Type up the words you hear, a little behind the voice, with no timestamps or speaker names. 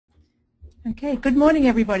Okay, good morning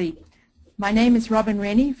everybody. My name is Robin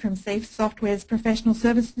Rennie from Safe Software's Professional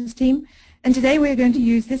Services team, and today we're going to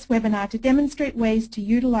use this webinar to demonstrate ways to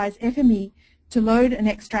utilize FME to load and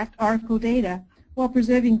extract Oracle data while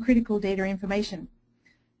preserving critical data information.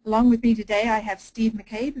 Along with me today I have Steve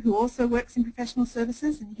McCabe, who also works in professional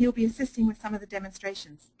services, and he'll be assisting with some of the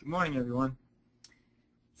demonstrations. Good morning everyone.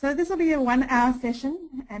 So this will be a 1-hour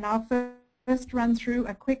session, and I'll first run through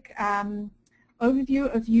a quick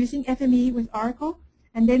overview of using FME with Oracle,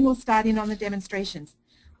 and then we'll start in on the demonstrations.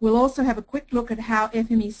 We'll also have a quick look at how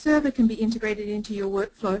FME Server can be integrated into your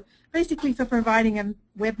workflow, basically for providing a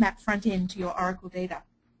web map front end to your Oracle data.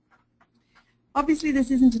 Obviously this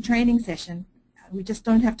isn't a training session. We just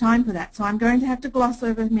don't have time for that, so I'm going to have to gloss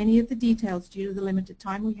over many of the details due to the limited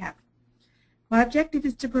time we have. My objective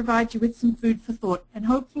is to provide you with some food for thought and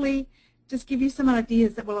hopefully just give you some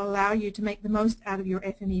ideas that will allow you to make the most out of your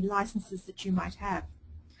FME licenses that you might have.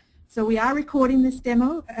 So we are recording this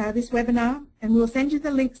demo, this webinar, and we'll send you the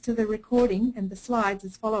links to the recording and the slides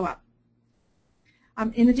as follow-up.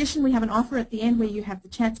 In addition, we have an offer at the end where you have the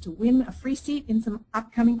chance to win a free seat in some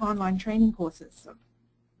upcoming online training courses.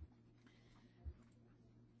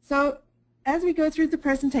 So as we go through the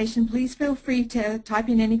presentation, please feel free to type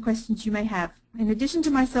in any questions you may have. In addition to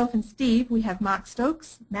myself and Steve, we have Mark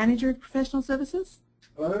Stokes, Manager of Professional Services.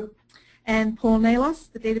 Hello. And Paul Nalos,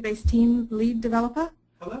 the database team lead developer.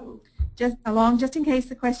 Hello. Just in case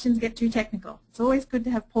the questions get too technical. It's always good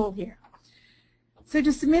to have Paul here. So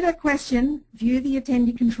to submit a question, view the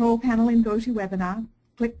attendee control panel in GoToWebinar,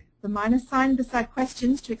 click the minus sign beside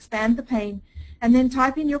questions to expand the pane, and then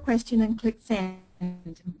type in your question and click send.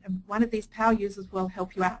 And one of these power users will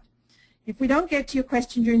help you out. If we don't get to your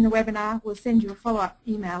question during the webinar, we'll send you a follow-up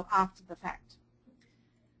email after the fact.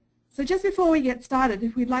 So just before we get started,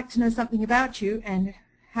 if we'd like to know something about you and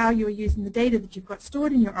how you're using the data that you've got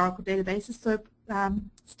stored in your Oracle databases, so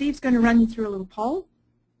Steve's going to run you through a little poll.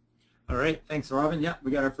 All right, thanks Robin. Yeah,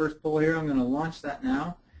 we got our first poll here. I'm going to launch that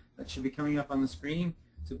now. That should be coming up on the screen.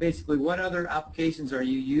 So basically, what other applications are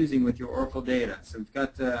you using with your Oracle data? So we've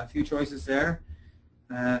got a few choices there.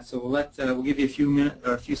 So we'll give you a few minutes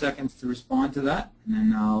or a few seconds to respond to that, and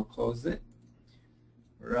then I'll close it.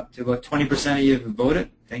 We're up to about 20% of you have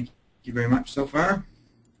voted. Thank you very much so far.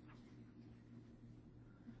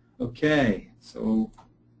 Okay, so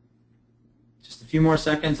just a few more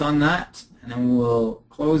seconds on that, and then we'll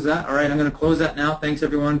close that. All right, I'm going to close that now. Thanks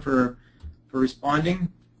everyone for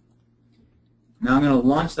responding. Now I'm going to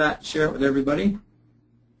launch that and share it with everybody.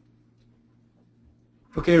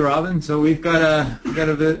 Okay, Robin. So we've got a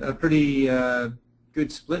pretty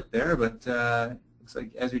good split there, but looks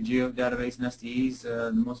like Azure Geodatabase and SDE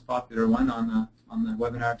the most popular one on the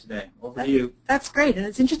webinar today. Over to you. That's great, and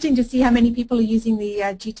it's interesting to see how many people are using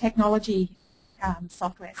the G Technology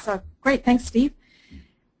software. So great, thanks, Steve.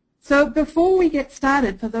 So before we get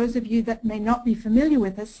started, for those of you that may not be familiar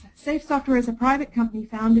with us, Safe Software is a private company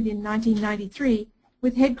founded in 1993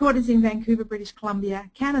 with headquarters in Vancouver, British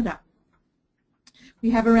Columbia, Canada. We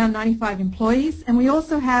have around 95 employees, and we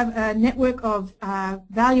also have a network of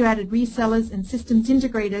value-added resellers and systems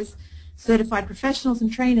integrators, certified professionals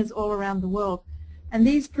and trainers all around the world. And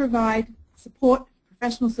these provide support,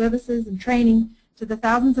 professional services, and training to the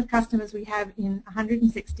thousands of customers we have in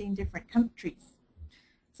 116 different countries.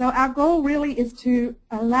 So our goal really is to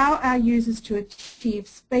allow our users to achieve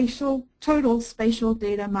total spatial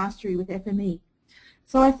data mastery with FME.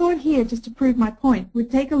 So I thought here, just to prove my point,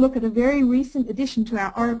 we'd take a look at a very recent addition to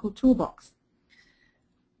our Oracle toolbox.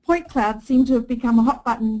 Point clouds seem to have become a hot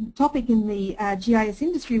button topic in the GIS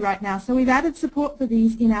industry right now, so we've added support for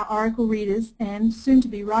these in our Oracle readers and soon to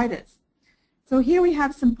be writers. So here we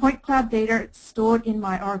have some point cloud data stored in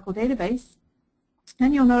my Oracle database,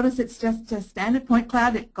 and you'll notice it's just a standard point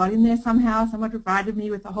cloud. It got in there somehow. Someone provided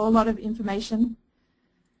me with a whole lot of information.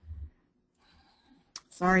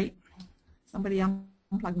 Sorry, somebody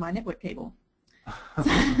unplug my network cable.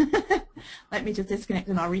 Let me just disconnect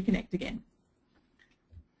and I'll reconnect again.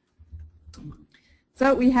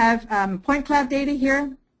 So we have point cloud data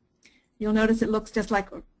here. You'll notice it looks just like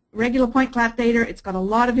regular point cloud data. It's got a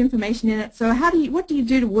lot of information in it. So what do you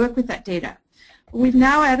do to work with that data? Well, we've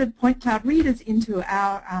now added point cloud readers into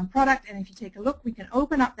our product, and if you take a look, we can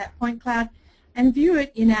open up that point cloud and view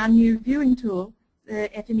it in our new viewing tool, the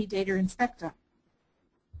FME Data Inspector.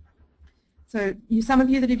 So some of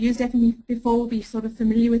you that have used FME before will be sort of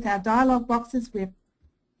familiar with our dialog boxes. We're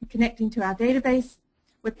connecting to our database.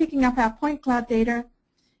 We're picking up our point cloud data.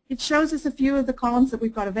 It shows us a few of the columns that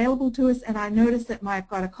we've got available to us, and I notice that I've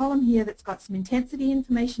got a column here that's got some intensity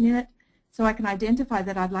information in it, so I can identify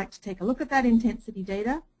that I'd like to take a look at that intensity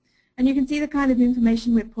data. And you can see the kind of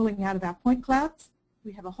information we're pulling out of our point clouds.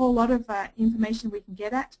 We have a whole lot of information we can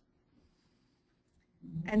get at.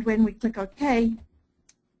 And when we click OK,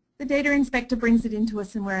 the data inspector brings it into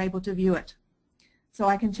us and we're able to view it. So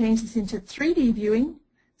I can change this into 3D viewing,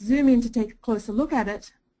 zoom in to take a closer look at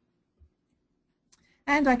it,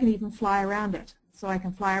 and I can even fly around it. So I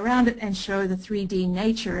can fly around it and show the 3D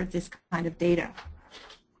nature of this kind of data.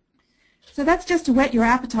 So that's just to whet your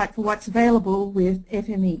appetite for what's available with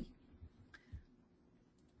FME.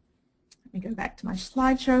 Let me go back to my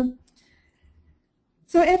slideshow.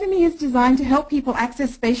 So FME is designed to help people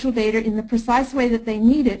access spatial data in the precise way that they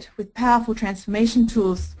need it with powerful transformation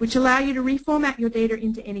tools, which allow you to reformat your data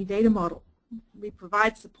into any data model. We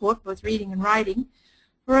provide support, both reading and writing,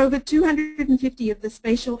 for over 250 of the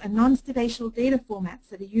spatial and non-spatial data formats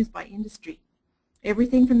that are used by industry.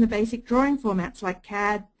 Everything from the basic drawing formats like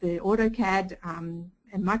CAD, the AutoCAD, and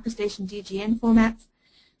MicroStation DGN formats,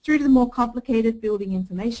 through to the more complicated building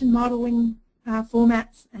information modeling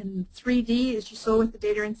formats, and 3D, as you saw with the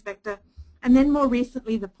data inspector, and then more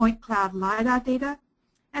recently the point cloud LiDAR data,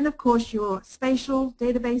 and of course your spatial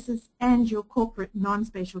databases and your corporate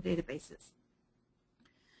non-spatial databases.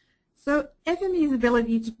 So FME's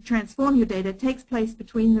ability to transform your data takes place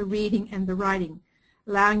between the reading and the writing,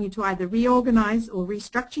 allowing you to either reorganize or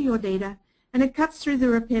restructure your data, and it cuts through the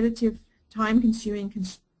repetitive, time-consuming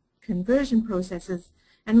conversion processes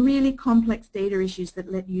and really complex data issues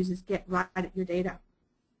that let users get right at your data.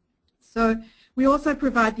 So we also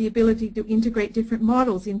provide the ability to integrate different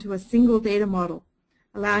models into a single data model,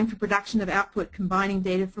 allowing for production of output combining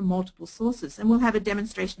data from multiple sources, and we'll have a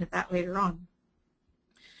demonstration of that later on.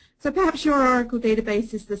 So perhaps your Oracle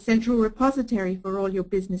database is the central repository for all your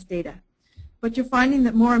business data, but you're finding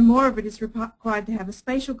that more and more of it is required to have a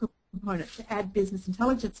spatial component to add business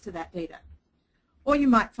intelligence to that data. Or you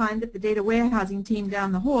might find that the data warehousing team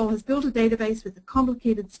down the hall has built a database with a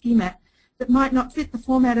complicated schema that might not fit the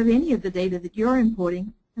format of any of the data that you're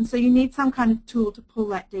importing, and so you need some kind of tool to pull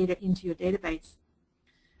that data into your database.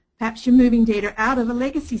 Perhaps you're moving data out of a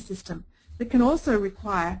legacy system that can also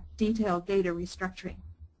require detailed data restructuring.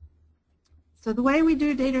 So the way we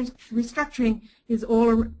do data restructuring is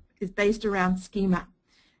based around schema.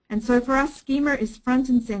 And so for us, schema is front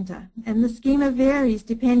and center, and the schema varies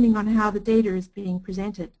depending on how the data is being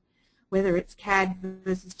presented, whether it's CAD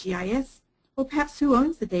versus GIS, or perhaps who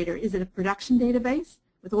owns the data. Is it a production database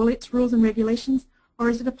with all its rules and regulations, or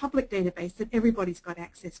is it a public database that everybody's got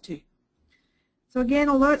access to? So again,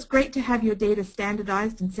 although it's great to have your data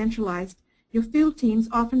standardized and centralized, your field teams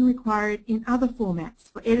often require it in other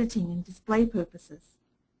formats for editing and display purposes.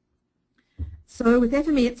 So with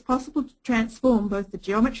FME, it's possible to transform both the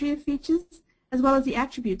geometry of features as well as the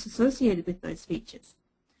attributes associated with those features.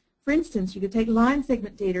 For instance, you could take line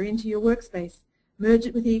segment data into your workspace, merge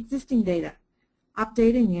it with the existing data,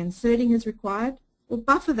 updating and inserting as required, or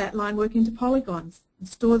buffer that line work into polygons and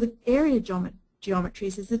store the area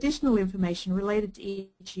geometries as additional information related to each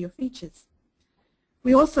of your features.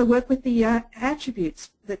 We also work with the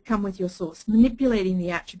attributes that come with your source, manipulating the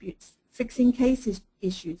attributes, fixing case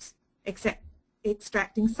issues,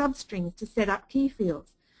 extracting substrings to set up key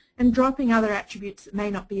fields, and dropping other attributes that may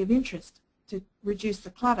not be of interest to reduce the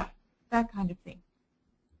clutter, that kind of thing.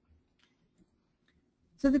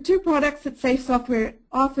 So the two products that Safe Software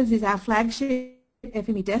offers is our flagship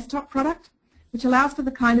FME desktop product, which allows for the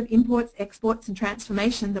kind of imports, exports, and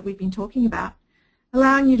transformation that we've been talking about,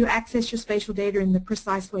 allowing you to access your spatial data in the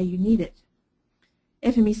precise way you need it.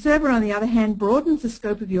 FME Server, on the other hand, broadens the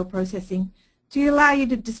scope of your processing to allow you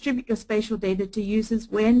to distribute your spatial data to users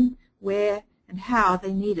when, where, and how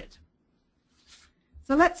they need it.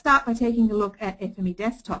 So let's start by taking a look at FME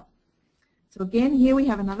Desktop. So again, here we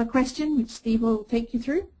have another question, which Steve will take you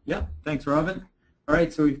through. Yeah, thanks, Robin. All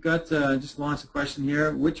right, so we've got just launched a question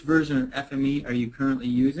here. Which version of FME are you currently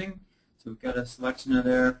using? So we've got a selection of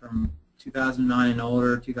there from 2009 and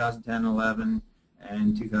older, 2010, 11,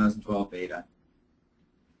 and 2012 beta.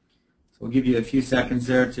 So we'll give you a few seconds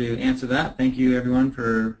there to answer that. Thank you, everyone,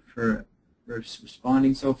 for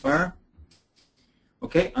responding so far.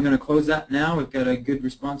 Okay, I'm going to close that now. We've got a good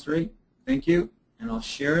response rate. Thank you, and I'll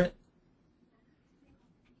share it.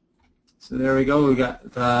 So there we go. We've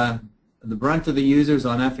got the brunt of the users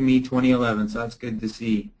on FME 2011, so that's good to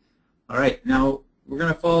see. All right, now we're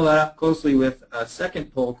going to follow that up closely with a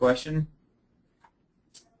second poll question.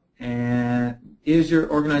 And is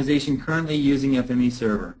your organization currently using FME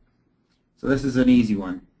Server? So this is an easy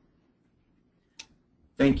one.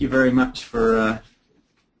 Thank you very much for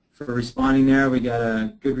responding there. We got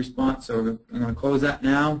a good response, so I'm going to close that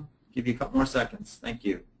now. Give you a couple more seconds. Thank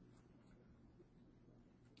you.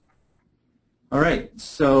 All right,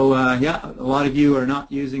 so yeah, a lot of you are not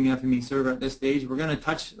using FME Server at this stage. We're going to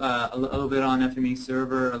touch a little bit on FME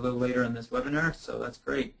Server a little later in this webinar, so that's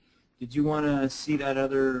great. Did you want to see that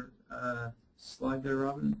other slide there,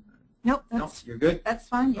 Robin? Nope, you're good? That's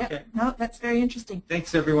fine, yeah. Okay. No, that's very interesting.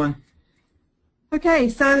 Thanks, everyone. Okay,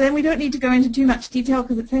 so then we don't need to go into too much detail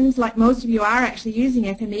because it seems like most of you are actually using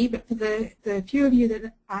FME, but for the few of you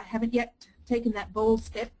that haven't yet taken that bold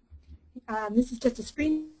step, this is just a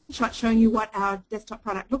screenshot showing you what our desktop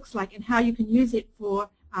product looks like and how you can use it for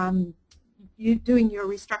you doing your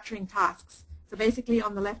restructuring tasks. So basically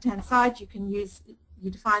on the left-hand side you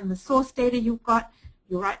define the source data you've got,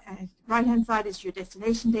 your right-hand side is your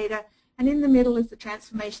destination data, and in the middle is the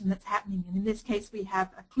transformation that's happening. And in this case we have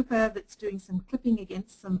a clipper that's doing some clipping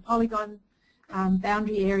against some polygon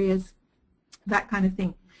boundary areas, that kind of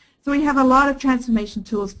thing. So we have a lot of transformation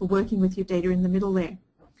tools for working with your data in the middle there.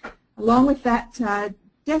 Along with that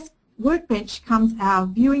desk workbench comes our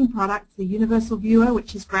viewing product, the Universal Viewer,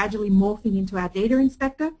 which is gradually morphing into our data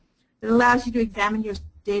inspector. It allows you to examine your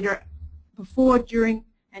data before, during,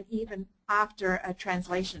 and even after a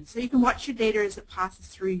translation. So you can watch your data as it passes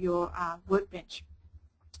through your workbench.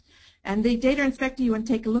 And the data inspector, you want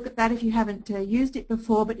to take a look at that if you haven't used it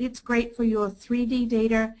before, but it's great for your 3D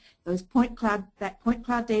data, those point cloud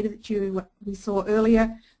data that we saw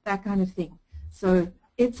earlier, that kind of thing. So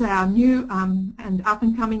it's our new and up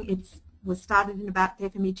and coming. It was started in about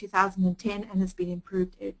FME 2010 and has been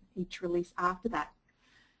improved at each release after that.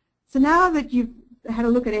 So now that you've had a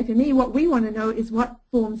look at FME, what we want to know is what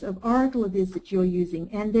forms of Oracle it is that you're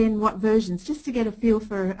using, and then what versions, just to get a feel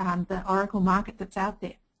for the Oracle market that's out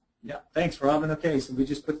there. Yeah, thanks, Robin. Okay, so we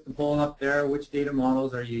just put the poll up there. Which data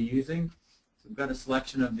models are you using? So we've got a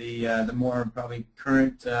selection of the more probably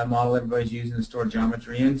current model everybody's using, the stored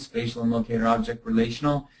geometry in, spatial and locator object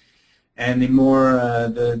relational, and the more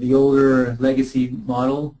the older legacy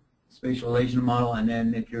model, spatial relational model, and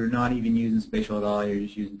then if you're not even using spatial at all, you're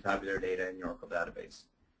just using tabular data in your Oracle database.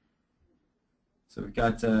 So we've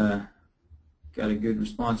got a good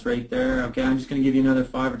response rate there. Okay, I'm just going to give you another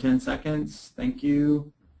 5 or 10 seconds. Thank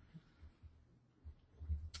you.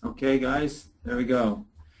 Okay, guys, there we go.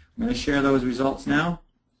 I'm going to share those results now.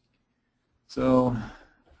 So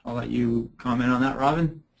I'll let you comment on that,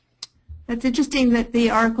 Robin. It's interesting that the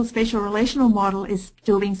Oracle Spatial Relational Model is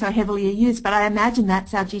still being so heavily used, but I imagine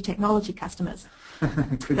that's our G-Technology customers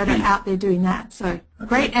that are out there doing that. So okay.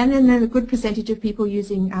 Great, and then there's a good percentage of people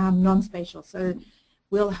using non-spatial. So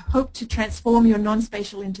we'll hope to transform your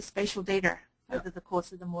non-spatial into spatial data over the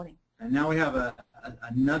course of the morning. And now we have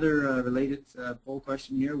another related poll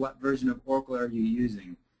question here. What version of Oracle are you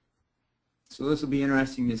using? So this will be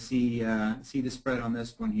interesting to see the spread on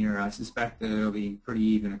this one here. I suspect that it'll be pretty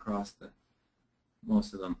even across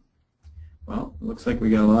most of them. Well, it looks like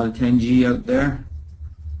we got a lot of 10G out there.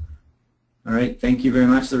 All right, thank you very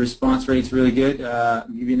much. The response rate's really good. I'll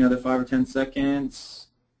give you another 5 or 10 seconds.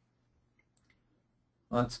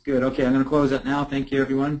 Well, that's good. Okay, I'm going to close that now. Thank you,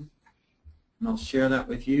 everyone. And I'll share that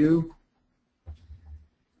with you.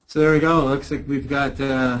 So there we go. It looks like we've got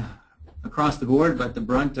across the board, but the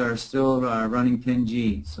brunt are still running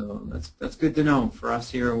 10G. So that's good to know for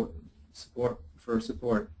us here. Support.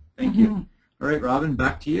 Thank you. All right, Robin,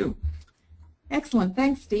 back to you. Excellent.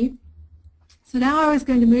 Thanks, Steve. So now I was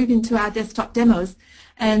going to move into our desktop demos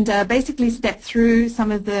and basically step through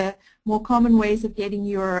some of the more common ways of getting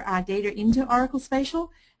your data into Oracle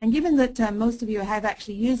Spatial. And given that most of you have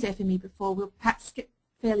actually used FME before, we'll perhaps skip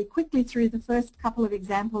fairly quickly through the first couple of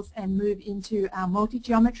examples and move into our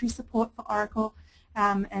multi-geometry support for Oracle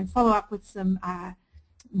and follow up with some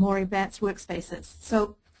more advanced workspaces.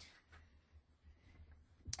 So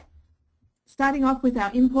starting off with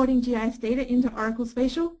our importing GIS data into Oracle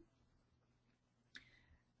Spatial,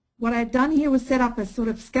 what I've done here was set up a sort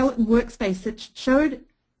of skeleton workspace that showed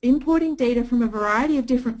importing data from a variety of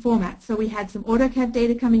different formats. So we had some AutoCAD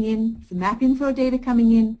data coming in, some map info data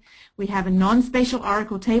coming in, we have a non-spatial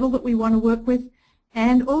Oracle table that we want to work with,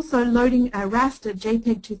 and also loading a raster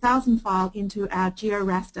JPEG 2000 file into our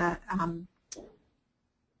GeoRaster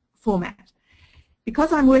format.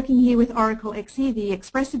 Because I'm working here with Oracle XE, the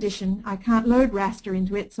Express Edition, I can't load raster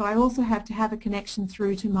into it, so I also have to have a connection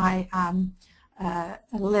through to my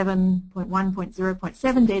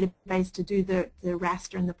 11.1.0.7 database to do the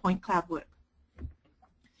raster and the point cloud work.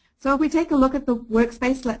 So if we take a look at the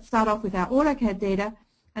workspace, let's start off with our AutoCAD data,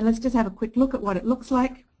 and let's just have a quick look at what it looks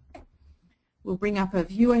like. We'll bring up a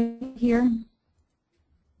viewer here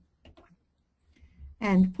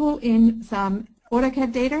and pull in some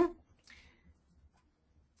AutoCAD data.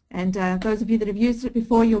 And those of you that have used it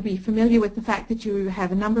before, you'll be familiar with the fact that you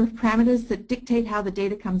have a number of parameters that dictate how the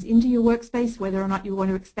data comes into your workspace, whether or not you want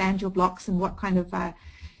to expand your blocks and what kind of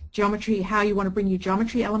geometry, how you want to bring your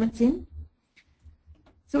geometry elements in.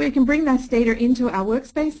 So we can bring this data into our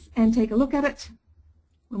workspace and take a look at it.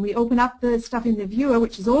 When we open up the stuff in the viewer,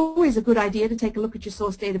 which is always a good idea to take a look at your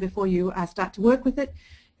source data before you start to work with it,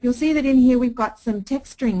 you'll see that in here we've got some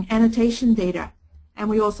text string annotation data, and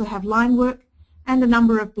we also have line work and a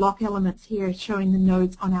number of block elements here showing the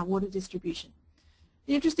nodes on our water distribution.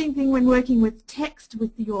 The interesting thing when working with text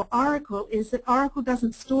with your Oracle is that Oracle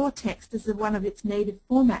doesn't store text as one of its native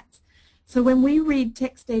formats. So when we read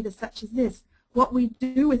text data such as this, what we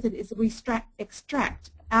do with it is we extract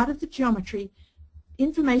out of the geometry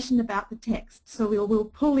information about the text. So we'll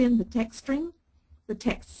pull in the text string, the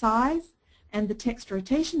text size, and the text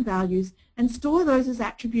rotation values and store those as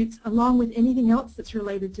attributes along with anything else that's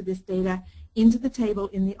related to this data into the table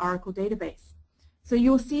in the Oracle database. So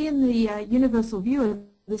you'll see in the Universal Viewer,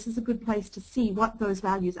 this is a good place to see what those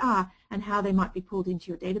values are and how they might be pulled into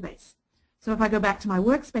your database. So if I go back to my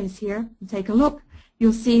workspace here and take a look,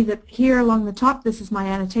 you'll see that here along the top, this is my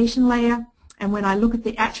annotation layer. And when I look at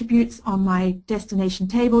the attributes on my destination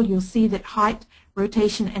table, you'll see that height,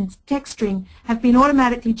 rotation, and text string have been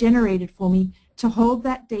automatically generated for me to hold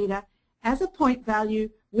that data as a point value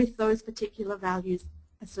with those particular values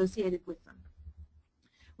associated with them.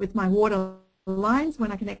 With my water lines,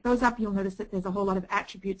 when I connect those up, you'll notice that there's a whole lot of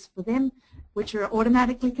attributes for them, which are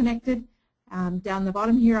automatically connected. Down the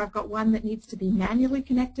bottom here, I've got one that needs to be manually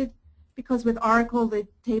connected, because with Oracle, the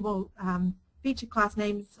table feature class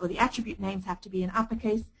names or the attribute names have to be in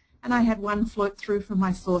uppercase, and I had one float through from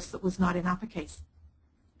my source that was not in uppercase.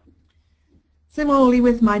 Similarly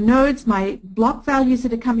with my nodes, my block values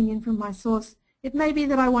that are coming in from my source, it may be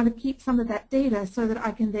that I want to keep some of that data so that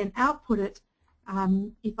I can then output it.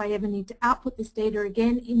 If I ever need to output this data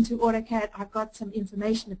again into AutoCAD, I've got some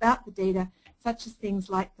information about the data, such as things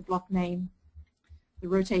like the block name, the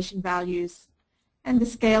rotation values, and the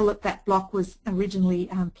scale that that block was originally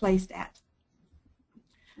placed at.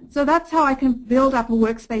 So that's how I can build up a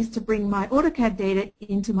workspace to bring my AutoCAD data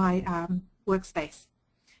into my workspace.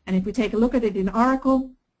 And if we take a look at it in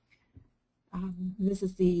Oracle, this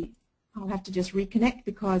is the, I'll have to just reconnect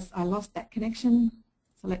because I lost that connection.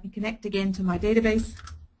 So let me connect again to my database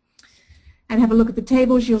and have a look at the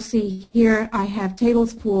tables. You'll see here I have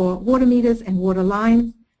tables for water meters and water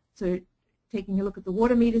lines. So taking a look at the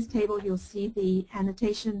water meters table, you'll see the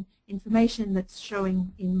annotation information that's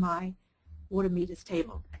showing in my water meters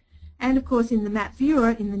table. And of course in the map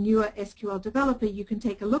viewer, in the newer SQL developer, you can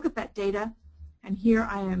take a look at that data, and here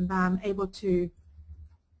I am able to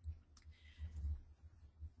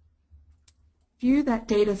view that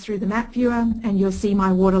data through the map viewer, and you'll see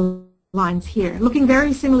my water lines here, looking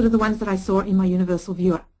very similar to the ones that I saw in my Universal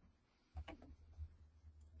Viewer.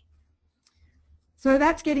 So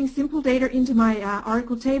that's getting simple data into my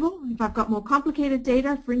Oracle table. If I've got more complicated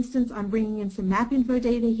data, for instance, I'm bringing in some map info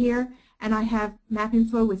data here, and I have map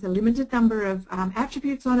info with a limited number of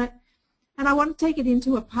attributes on it, and I want to take it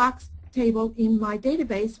into a parks table in my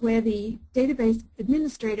database where the database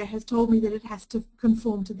administrator has told me that it has to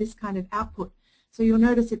conform to this kind of output. So you'll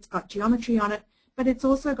notice it's got geometry on it, but it's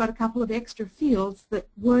also got a couple of extra fields that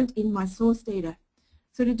weren't in my source data.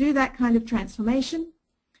 So to do that kind of transformation,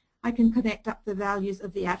 I can connect up the values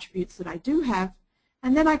of the attributes that I do have,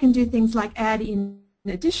 and then I can do things like add in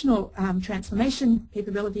additional transformation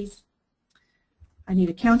capabilities. I need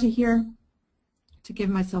a counter here to give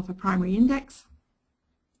myself a primary index.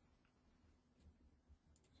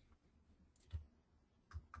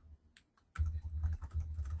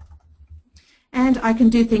 And I can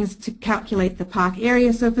do things to calculate the park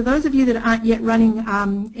area. So for those of you that aren't yet running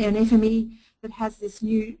an FME that has this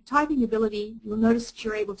new typing ability, you'll notice that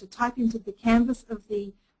you're able to type into the canvas of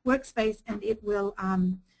the workspace, and it will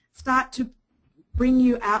start to bring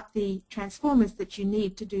you out the transformers that you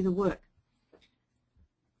need to do the work.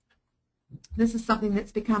 This is something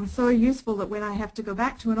that's become so useful that when I have to go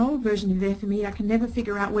back to an old version of FME, I can never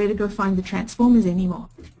figure out where to go find the transformers anymore.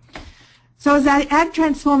 So as I add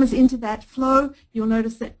transformers into that flow, you'll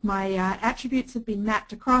notice that my attributes have been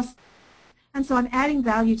mapped across, and so I'm adding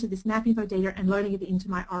value to this map info data and loading it into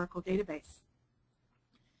my Oracle database.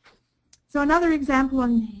 So another example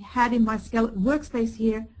I had in my skeleton workspace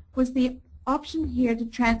here was the option here to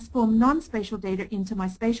transform non-spatial data into my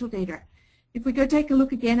spatial data. If we go take a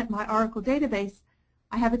look again at my Oracle database,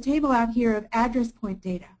 I have a table out here of address point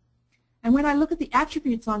data. And when I look at the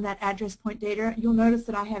attributes on that address point data, you'll notice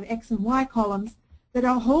that I have X and Y columns that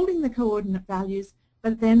are holding the coordinate values,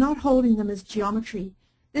 but they're not holding them as geometry.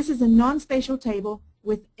 This is a non-spatial table,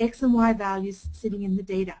 with X and Y values sitting in the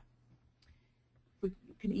data. We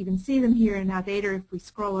can even see them here in our data if we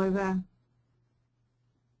scroll over.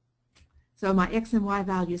 So my X and Y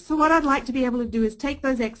values. So what I'd like to be able to do is take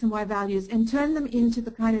those X and Y values and turn them into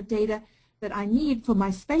the kind of data that I need for my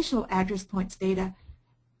spatial address points data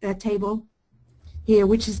table here,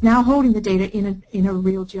 which is now holding the data in a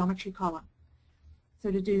real geometry column.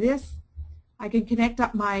 So to do this, I can connect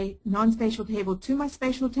up my non-spatial table to my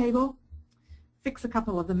spatial table, fix a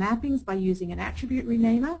couple of the mappings by using an attribute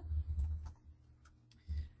renamer,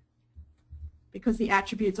 because the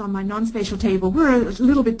attributes on my non-spatial table were a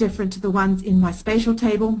little bit different to the ones in my spatial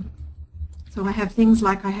table. So I have things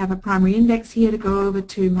like I have a primary index here to go over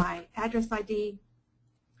to my address ID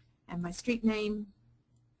and my street name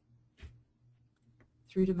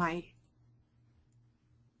through to my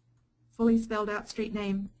fully spelled out street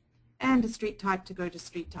name and a street type to go to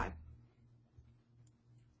street type.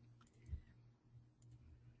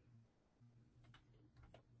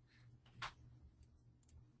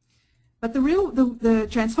 But the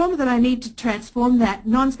transformer that I need to transform that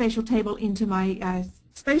non-spatial table into my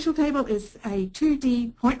spatial table is a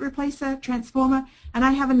 2D point replacer transformer, and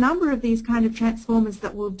I have a number of these kind of transformers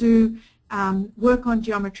that will do work on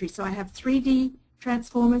geometry. So I have 3D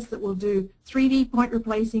transformers that will do 3D point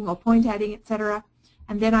replacing or point adding, etc.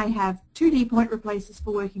 And then I have 2D point replacers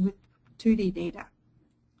for working with 2D data.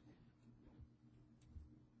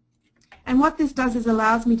 And what this does is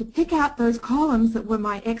allows me to pick out those columns that were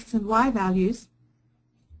my X and Y values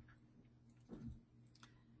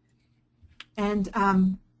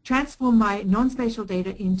and transform my non-spatial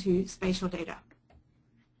data into spatial data.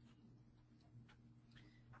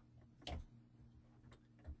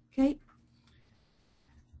 Okay.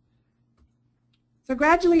 So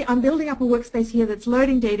gradually I'm building up a workspace here that's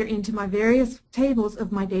loading data into my various tables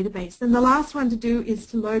of my database. And the last one to do is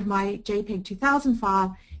to load my JPEG 2000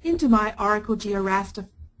 file into my Oracle GeoRaster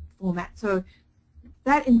format. So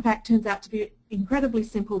that in fact turns out to be incredibly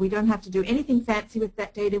simple. We don't have to do anything fancy with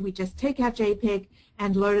that data. We just take our JPEG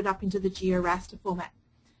and load it up into the GeoRaster format.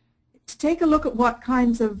 To take a look at what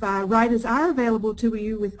kinds of writers are available to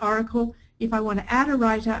you with Oracle, if I want to add a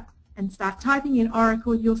writer and start typing in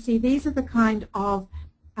Oracle, you'll see these are the kind of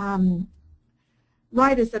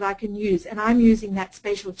writers that I can use. And I'm using that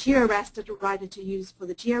spatial GeoRaster writer to use for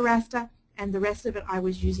the GeoRaster, and the rest of it I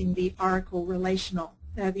was using the Oracle relational,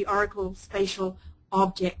 the Oracle Spatial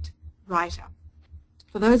Object writer.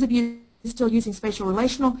 For those of you still using spatial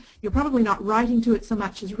relational, you're probably not writing to it so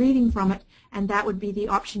much as reading from it, and that would be the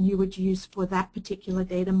option you would use for that particular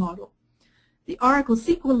data model. The Oracle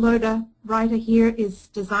SQL Loader writer here is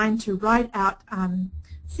designed to write out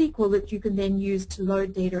SQL that you can then use to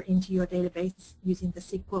load data into your database using the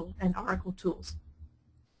SQL and Oracle tools.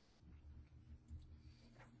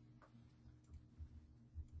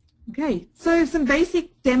 Okay, so some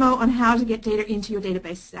basic demo on how to get data into your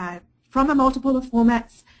database from a multiple of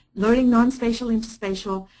formats, loading non-spatial into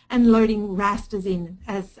spatial, and loading rasters in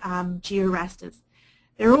as georasters.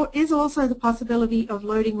 There is also the possibility of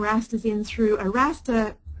loading rasters in through a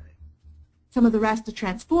raster, some of the raster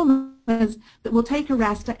transformers that will take a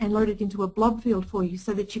raster and load it into a blob field for you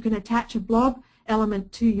so that you can attach a blob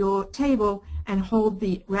element to your table and hold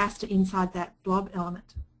the raster inside that blob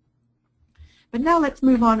element. But now let's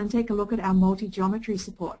move on and take a look at our multi-geometry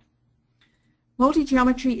support.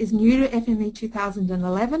 Multi-geometry is new to FME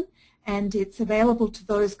 2011, and it's available to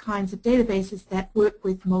those kinds of databases that work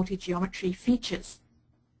with multi-geometry features.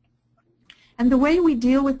 And the way we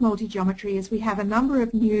deal with multi-geometry is we have a number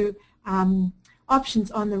of new options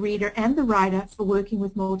on the reader and the writer for working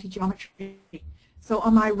with multi-geometry. So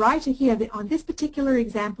on my writer here, on this particular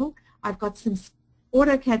example, I've got some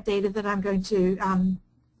AutoCAD data that I'm going to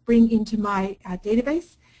bring into my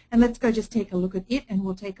database. And let's go just take a look at it, and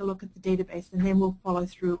we'll take a look at the database, and then we'll follow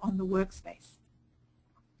through on the workspace.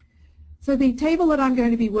 So the table that I'm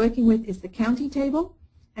going to be working with is the county table.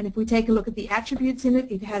 And if we take a look at the attributes in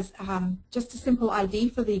it, it has just a simple ID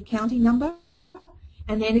for the county number.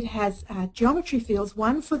 And then it has geometry fields,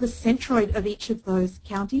 one for the centroid of each of those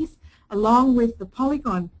counties, along with the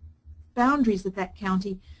polygon boundaries of that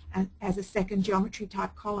county as a second geometry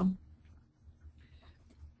type column.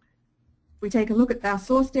 We take a look at our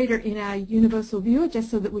source data in our universal viewer just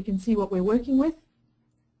so that we can see what we're working with.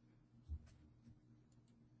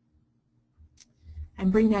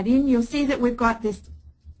 And bring that in. You'll see that we've got this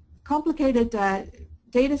complicated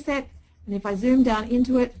data set, and if I zoom down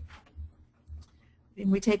into it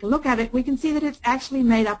and we take a look at it, we can see that it's actually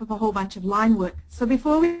made up of a whole bunch of line work. So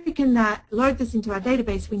before we can load this into our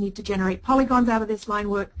database, we need to generate polygons out of this line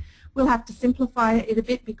work. We'll have to simplify it a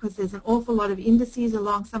bit because there's an awful lot of indices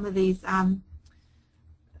along some of these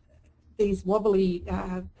these wobbly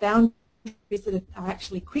boundaries that are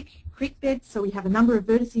actually creek beds, so we have a number of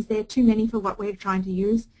vertices there, too many for what we're trying to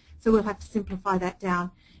use, so we'll have to simplify that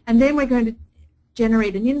down. And then we're going to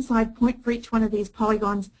generate an inside point for each one of these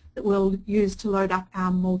polygons that we'll use to load up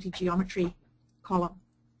our multi-geometry column.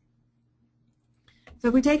 So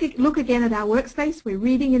if we take a look again at our workspace, we're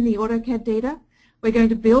reading in the AutoCAD data. We're going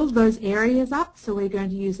to build those areas up, so we're going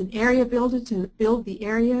to use an area builder to build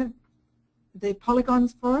the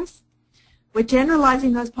polygons for us. We're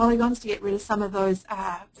generalizing those polygons to get rid of some of those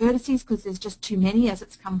vertices because there's just too many as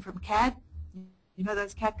it's come from CAD. You know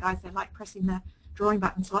those CAD guys, they like pressing the drawing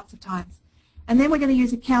buttons lots of times. And then we're going to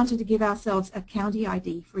use a counter to give ourselves a county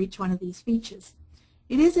ID for each one of these features.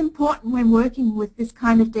 It is important when working with this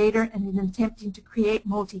kind of data and in attempting to create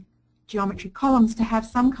multi-geometry columns to have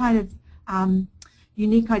some kind of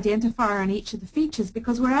unique identifier on each of the features,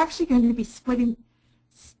 because we're actually going to be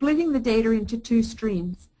splitting the data into two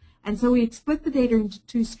streams. And so we split the data into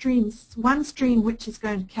two streams, one stream which is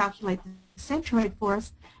going to calculate the centroid for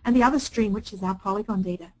us, and the other stream which is our polygon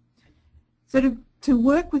data. So to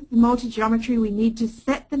work with the multi-geometry, we need to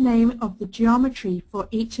set the name of the geometry for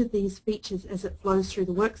each of these features as it flows through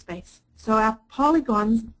the workspace. So our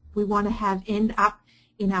polygons we want to have end up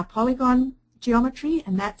in our polygon geometry,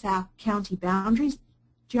 and that's our county boundaries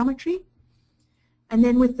geometry. And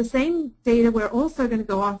then with the same data, we're also going to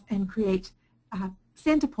go off and create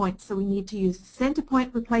center points. So we need to use a center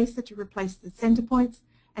point replacer to replace the center points,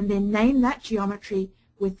 and then name that geometry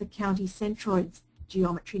with the county centroids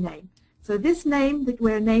geometry name. So this name that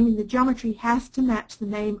we're naming the geometry has to match the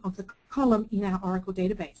name of the column in our Oracle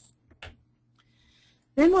database.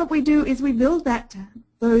 Then what we do is we build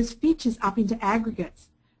those features up into aggregates.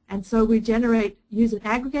 And so we use an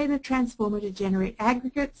aggregator transformer to generate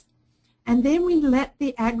aggregates, and then we let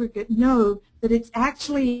the aggregate know that it's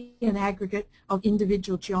actually an aggregate of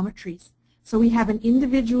individual geometries. So we have an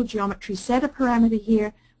individual geometry setter parameter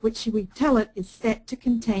here, which we tell it is set to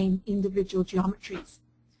contain individual geometries.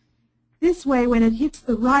 This way, when it hits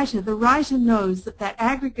the writer knows that that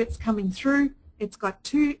aggregate's coming through. It's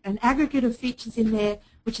got an aggregate of features in there,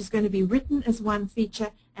 which is going to be written as one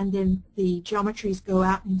feature, and then the geometries go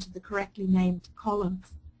out into the correctly named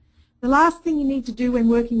columns. The last thing you need to do when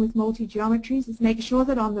working with multi-geometries is make sure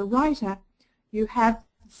that on the writer you have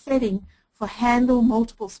the setting for handle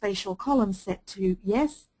multiple spatial columns set to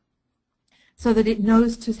yes, so that it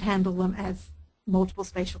knows to handle them as multiple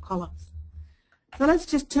spatial columns. So let's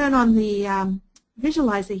just turn on the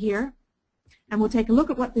visualizer here, and we'll take a look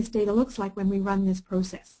at what this data looks like when we run this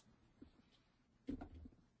process.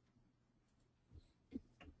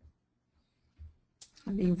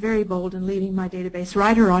 I'm being very bold and leaving my database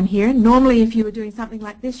writer on here. Normally, if you were doing something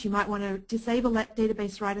like this, you might want to disable that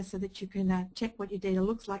database writer so that you can check what your data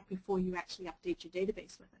looks like before you actually update your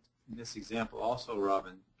database with it. In this example also,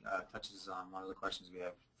 Robin, touches on one of the questions we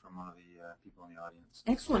have from one of the people in the audience.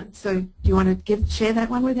 Excellent. So do you want to share that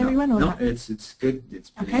one with everyone? Or no, not? it's good. It's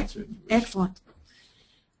been answered. Excellent.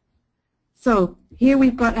 So here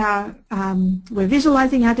we've got our, we're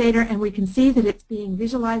visualizing our data, and we can see that it's being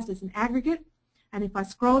visualized as an aggregate. And if I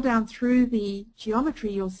scroll down through the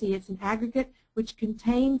geometry, you'll see it's an aggregate which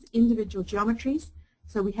contains individual geometries.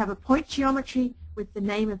 So we have a point geometry with the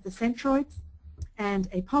name of the centroids, and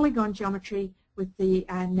a polygon geometry with the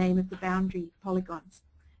name of the boundary polygons.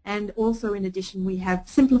 And also, in addition, we have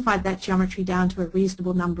simplified that geometry down to a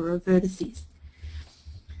reasonable number of vertices.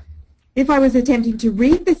 If I was attempting to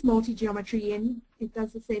read this multi-geometry in, it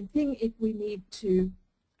does the same thing. If we need to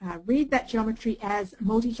read that geometry as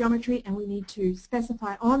multi-geometry, and we need to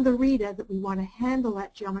specify on the reader that we want to handle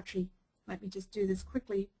that geometry. Let me just do this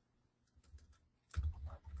quickly.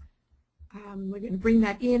 We're going to bring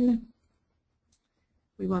that in.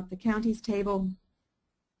 We want the counties table.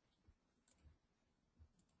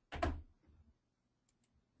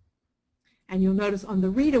 And you'll notice on the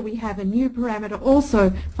reader we have a new parameter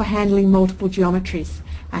also for handling multiple geometries,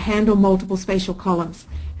 handle multiple spatial columns.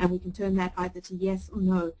 And we can turn that either to yes or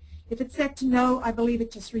no. If it's set to no, I believe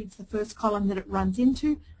it just reads the first column that it runs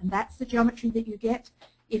into, and that's the geometry that you get.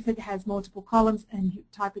 If it has multiple columns and you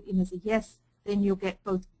type it in as a yes, then you'll get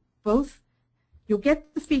both. You'll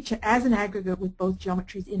get the feature as an aggregate with both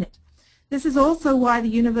geometries in it. This is also why the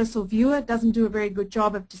universal viewer doesn't do a very good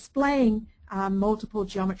job of displaying multiple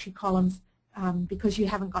geometry columns, because you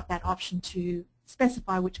haven't got that option to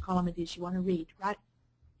specify which column it is you want to read, right?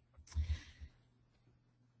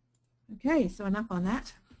 Okay, so enough on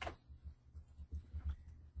that.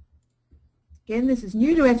 Again, this is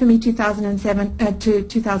new to FME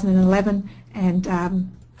 2011, and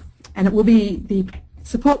it will be, the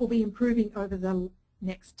support will be improving over the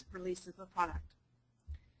next release of the product.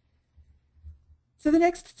 So the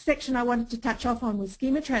next section I wanted to touch off on was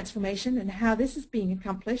schema transformation and how this is being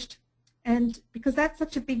accomplished. And because that's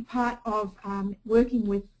such a big part of working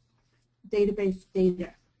with database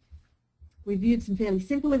data. We viewed some fairly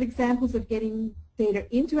simple examples of getting data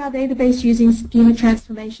into our database using schema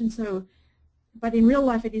transformation. But in real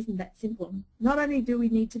life it isn't that simple. Not only do we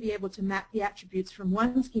need to be able to map the attributes from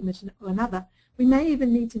one schema to another, we may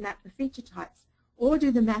even need to map the feature types or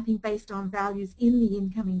do the mapping based on values in the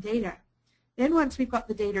incoming data. Then once we've got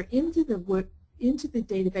the data into the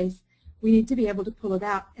database, we need to be able to pull it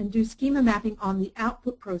out and do schema mapping on the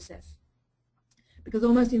output process. Because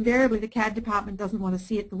almost invariably the CAD department doesn't want to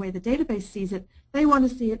see it the way the database sees it, they want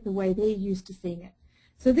to see it the way they're used to seeing it.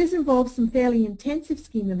 So this involves some fairly intensive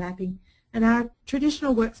schema mapping, and our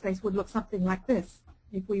traditional workspace would look something like this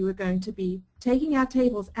if we were going to be taking our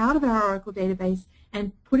tables out of our Oracle database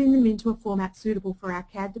and putting them into a format suitable for our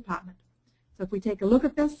CAD department. So if we take a look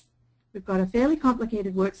at this, we've got a fairly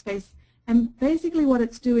complicated workspace, and basically what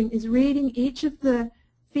it's doing is reading each of the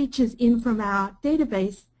features in from our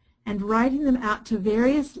database and writing them out to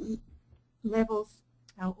various levels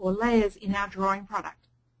or layers in our drawing product.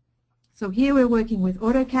 So here we're working with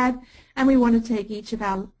AutoCAD, and we want to take each of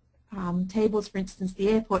our tables, for instance the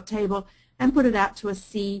airport table, and put it out to a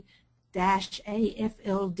C-AFLD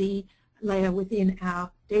layer within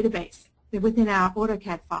our database, within our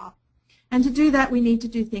AutoCAD file. And to do that we need to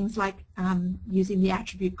do things like using the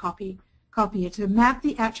attribute copier to map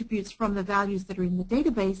the attributes from the values that are in the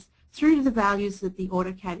database through to the values that the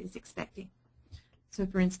AutoCAD is expecting. So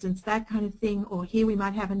for instance, that kind of thing, or here we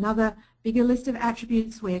might have another bigger list of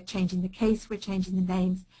attributes. We're changing the case, we're changing the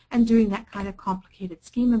names, and doing that kind of complicated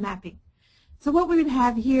schema mapping. So what we would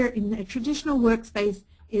have here in a traditional workspace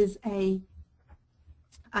is a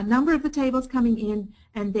number of the tables coming in,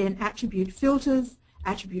 and then attribute filters,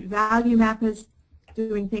 attribute value mappers,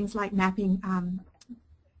 doing things like mapping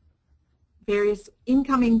various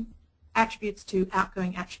incoming attributes to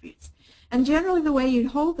outgoing attributes. And generally the way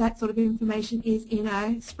you'd hold that sort of information is in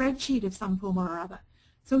a spreadsheet of some form or other.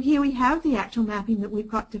 So here we have the actual mapping that we've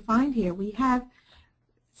got defined here. We have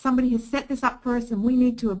somebody has set this up for us, and we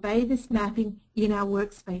need to obey this mapping in our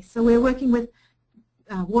workspace. So we're working with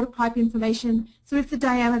water pipe information. So if the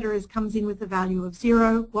diameter comes in with the value of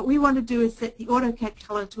 0, what we want to do is set the AutoCAD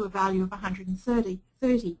color to a value of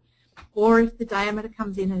 130. Or if the diameter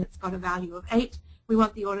comes in and it's got a value of 8, we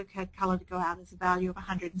want the AutoCAD color to go out as a value of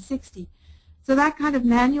 160. So that kind of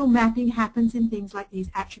manual mapping happens in things like these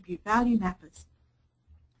attribute value mappers.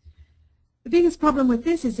 The biggest problem with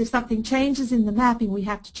this is if something changes in the mapping, we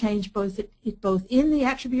have to change it both in the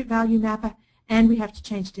attribute value mapper and we have to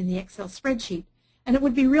change it in the Excel spreadsheet. And it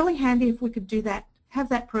would be really handy if we could do that, have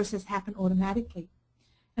that process happen automatically.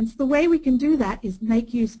 And so the way we can do that is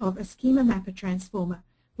make use of a schema mapper transformer,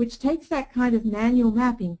 which takes that kind of manual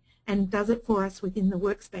mapping and does it for us within the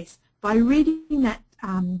workspace by reading that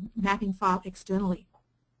mapping file externally.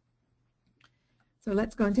 So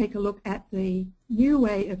let's go and take a look at the new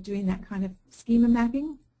way of doing that kind of schema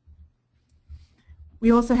mapping.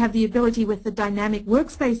 We also have the ability with the dynamic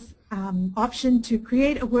workspace option to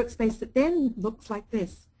create a workspace that then looks like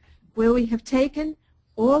this, where we have taken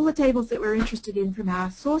all the tables that we're interested in from our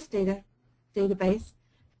source database,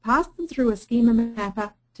 passed them through a schema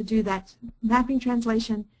mapper to do that mapping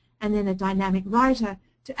translation, and then a dynamic writer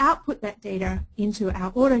to output that data into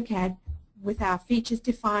our AutoCAD with our features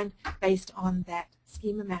defined based on that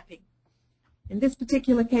schema mapping. In this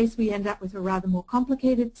particular case, we end up with a rather more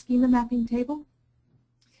complicated schema mapping table.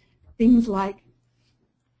 Things like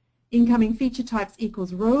incoming feature types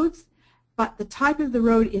equals roads, but the type of the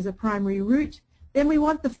road is a primary route. Then we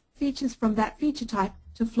want the features from that feature type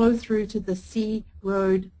to flow through to the C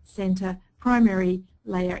road center primary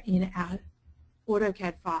layer in our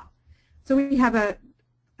AutoCAD file. So we have a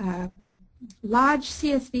large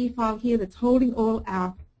CSV file here that's holding all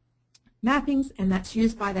our mappings, and that's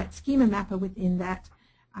used by that schema mapper within that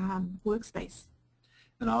workspace.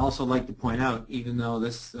 And I'd also like to point out, even though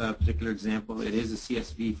this particular example, it is a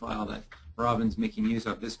CSV file that Robin's making use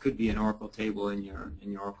of, this could be an Oracle table in your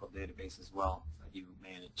Oracle database as well that you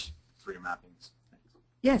manage for your mappings.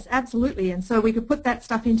 Yes, absolutely. And so we could put that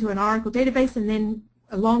stuff into an Oracle database and then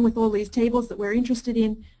along with all these tables that we're interested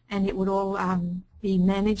in, and it would all be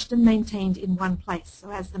managed and maintained in one place.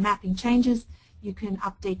 So as the mapping changes, you can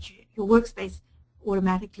update your workspace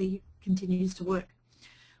automatically continues to work.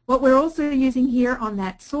 What we're also using here on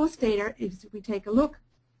that source data is, if we take a look,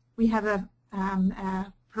 we have a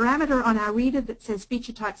parameter on our reader that says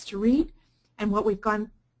feature types to read, and what we've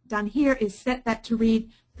done here is set that to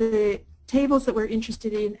read the tables that we're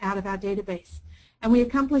interested in out of our database. And we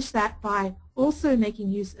accomplish that by also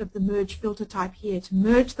making use of the merge filter type here to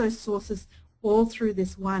merge those sources all through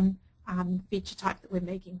this one feature type that we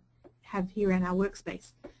have here in our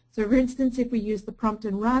workspace. So for instance, if we use the prompt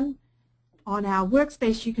and run on our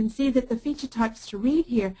workspace, you can see that the feature types to read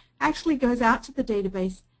here actually goes out to the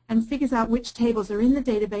database and figures out which tables are in the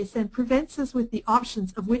database and presents us with the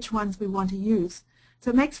options of which ones we want to use. So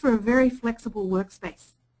it makes for a very flexible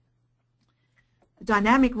workspace. The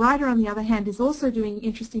dynamic writer, on the other hand, is also doing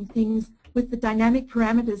interesting things with the dynamic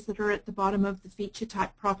parameters that are at the bottom of the feature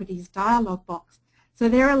type properties dialog box. So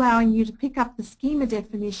they're allowing you to pick up the schema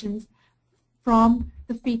definitions from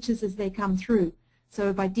the features as they come through.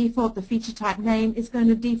 So by default, the feature type name is going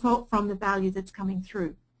to default from the value that's coming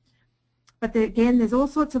through. But again, there's all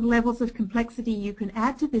sorts of levels of complexity you can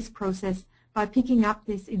add to this process by picking up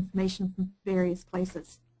this information from various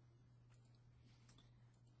places.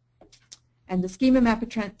 And the schema mapper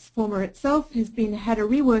transformer itself has had a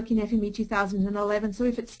rework in FME 2011, so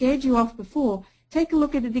if it scared you off before, take a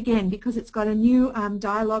look at it again because it's got a new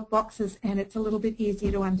dialog boxes and it's a little bit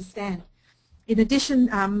easier to understand. In addition,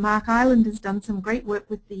 Mark Island has done some great work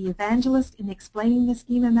with the Evangelist in explaining the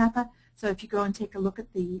schema mapper, so if you go and take a look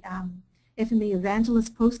at the FME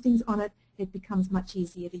Evangelist postings on it, it becomes much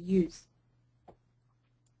easier to use.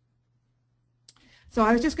 So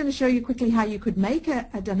I was just going to show you quickly how you could make a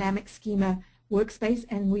dynamic schema workspace,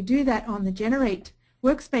 and we do that on the Generate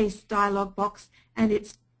Workspace dialog box, and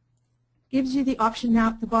it gives you the option now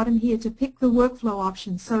at the bottom here to pick the workflow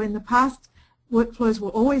option. So in the past, workflows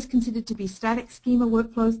were always considered to be static schema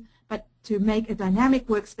workflows, but to make a dynamic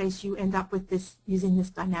workspace, you end up with this using this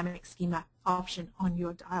dynamic schema option on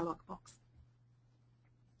your dialog box.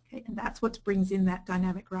 Okay, and that's what brings in that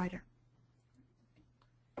dynamic writer.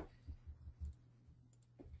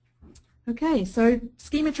 Okay, so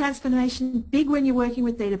schema transformation, big when you're working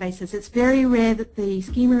with databases. It's very rare that the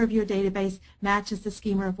schema of your database matches the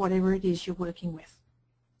schema of whatever it is you're working with.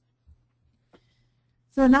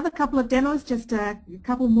 So another couple of demos, just a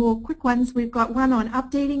couple more quick ones. We've got one on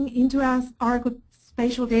updating into our Oracle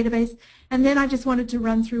Spatial database, and then I just wanted to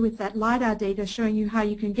run through with that LiDAR data, showing you how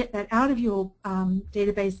you can get that out of your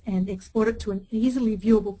database and export it to an easily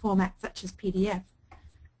viewable format such as PDF.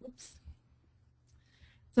 Oops.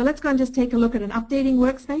 So let's go and just take a look at an updating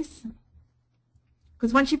workspace.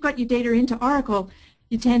 Because once you've got your data into Oracle,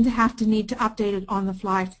 you tend to need to update it on the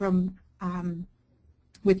fly from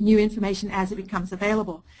with new information as it becomes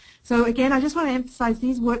available. So again, I just want to emphasize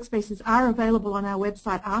these workspaces are available on our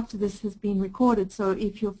website after this has been recorded. So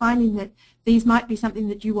if you're finding that these might be something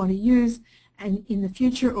that you want to use and in the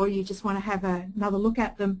future, or you just want to have another look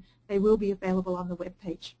at them, they will be available on the web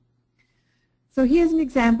page. So here's an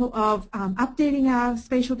example of updating our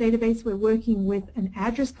spatial database. We're working with an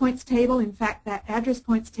address points table. In fact, that address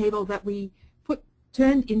points table that we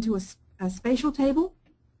turned into a spatial table.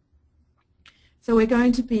 So we're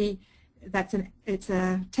going to be, it's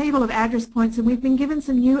a table of address points, and we've been given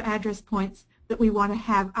some new address points that we want to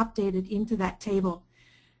have updated into that table.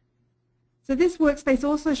 So this workspace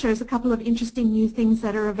also shows a couple of interesting new things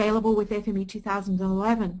that are available with FME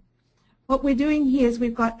 2011. What we're doing here is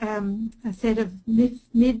we've got a set of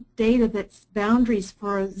MID data that's boundaries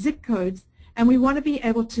for zip codes, and we want to be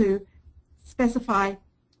able to specify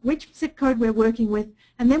which zip code we're working with,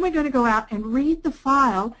 and then we're going to go out and read the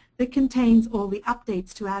file that contains all the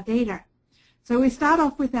updates to our data. So we start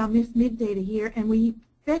off with our MID data here, and we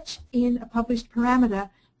fetch in a published parameter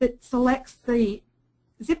that selects the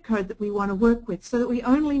zip code that we want to work with, so that we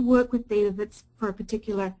only work with data that's for a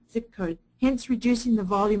particular zip code, hence reducing the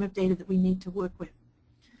volume of data that we need to work with.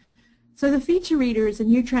 So the feature reader is a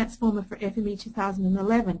new transformer for FME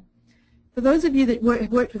 2011. For those of you that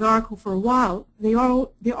have worked with Oracle for a while, the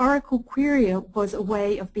Oracle Querier was a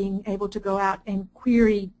way of being able to go out and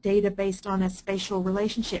query data based on a spatial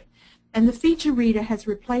relationship. And the feature reader has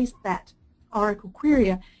replaced that Oracle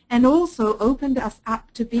Querier and also opened us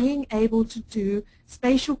up to being able to do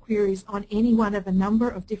spatial queries on any one of a number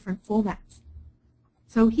of different formats.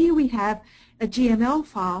 So here we have a GML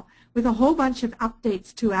file with a whole bunch of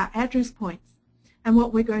updates to our address points. And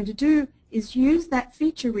what we're going to do is use that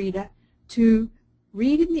feature reader to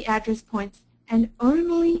read in the address points and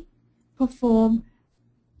only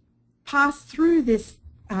pass through this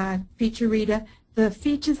feature reader the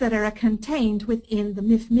features that are contained within the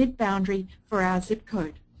MID boundary for our zip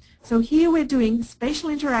code. So here we're doing spatial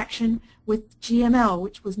interaction with GML,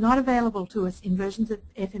 which was not available to us in versions of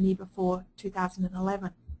FME before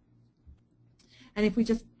 2011. And if we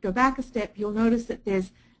just go back a step, you'll notice that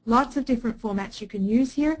there's lots of different formats you can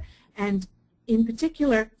use here, and in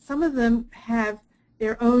particular, some of them have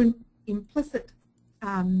their own implicit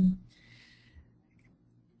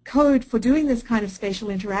code for doing this kind of spatial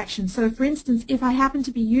interaction. So for instance, if I happen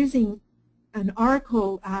to be using an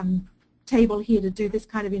Oracle table here to do this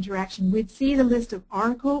kind of interaction, we'd see the list of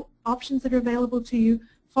Oracle options that are available to you,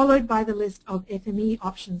 followed by the list of FME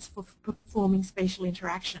options for performing spatial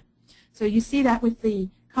interaction. So you see that with the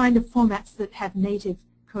kind of formats that have native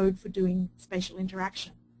code for doing spatial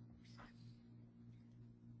interaction.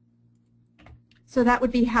 So that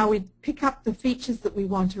would be how we pick up the features that we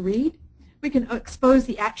want to read. We can expose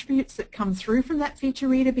the attributes that come through from that feature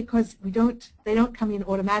reader because they don't come in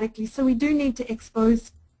automatically. So we do need to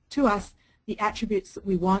expose to us the attributes that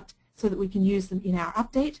we want so that we can use them in our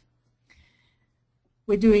update.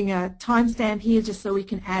 We're doing a timestamp here just so we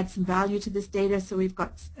can add some value to this data. So we've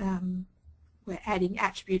got, we're adding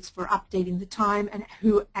attributes for updating the time and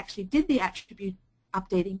who actually did the attribute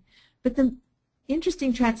updating. But the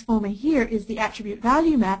interesting transformer here is the attribute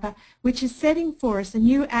value mapper, which is setting for us a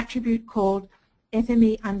new attribute called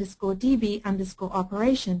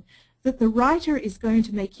FME_DB_operation that the writer is going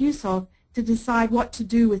to make use of to decide what to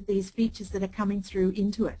do with these features that are coming through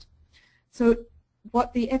into it. So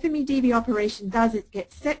what the FME_DB operation does, it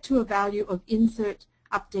gets set to a value of insert,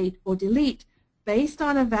 update, or delete based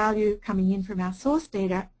on a value coming in from our source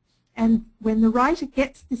data. And when the writer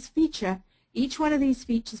gets this feature, each one of these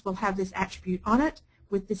features will have this attribute on it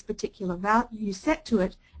with this particular value set to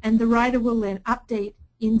it, and the writer will then update,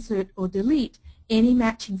 insert, or delete any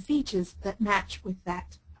matching features that match with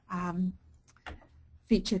that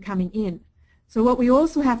feature coming in. So what we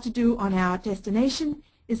also have to do on our destination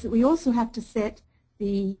is that we also have to set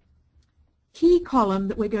the key column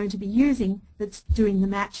that we're going to be using that's doing the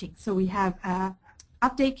matching. So we have an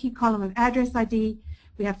update key column of address ID.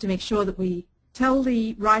 We have to make sure that we tell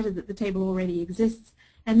the writer that the table already exists,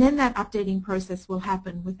 and then that updating process will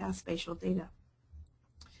happen with our spatial data.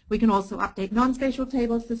 We can also update non-spatial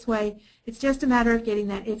tables this way. It's just a matter of getting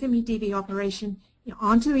that FME_DB operation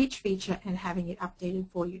onto each feature and having it updated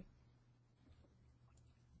for you.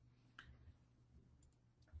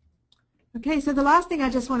 Okay, so the last thing I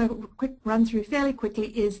just want to run through fairly quickly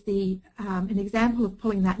is an example of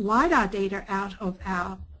pulling that LiDAR data out of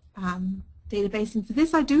our database. And for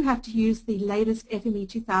this, I do have to use the latest FME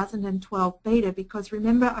 2012 beta because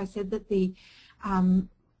remember I said that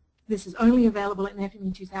this is only available in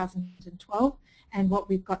FME 2012. And what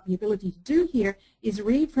we've got the ability to do here is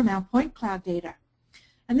read from our point cloud data.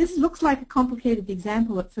 And this looks like a complicated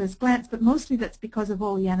example at first glance, but mostly that's because of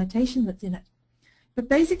all the annotation that's in it. But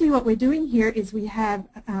basically what we're doing here is we have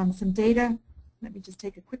some data. Let me just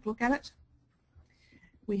take a quick look at it.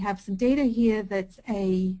 We have some data here that's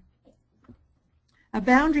a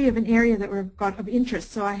boundary of an area that we've got of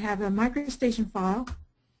interest. So I have a microstation file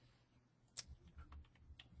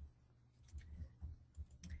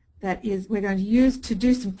that we're going to use to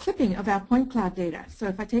do some clipping of our point cloud data. So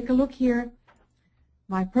if I take a look here,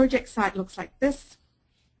 my project site looks like this.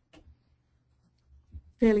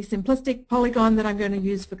 Fairly simplistic polygon that I'm going to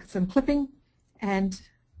use for some clipping. And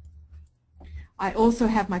I also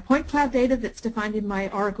have my point cloud data that's defined in my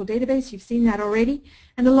Oracle database. You've seen that already.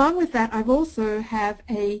 And along with that, I've also have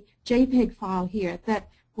a JPEG file here that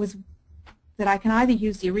I can either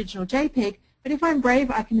use the original JPEG, but if I'm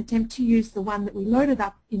brave, I can attempt to use the one that we loaded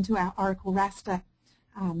up into our Oracle raster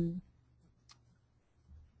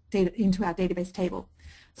data into our database table.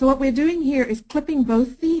 So what we're doing here is clipping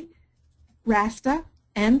both the raster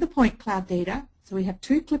and the point cloud data. So we have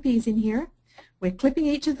two clippies in here. We're clipping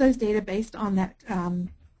each of those data based on that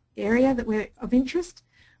area that we're of interest.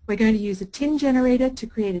 We're going to use a tin generator to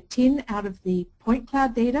create a tin out of the point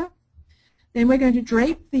cloud data. Then we're going to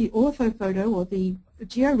drape the orthophoto or the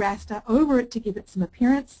georaster over it to give it some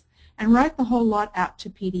appearance and write the whole lot out to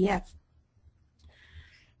PDF.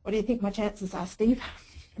 What do you think my chances are, Steve?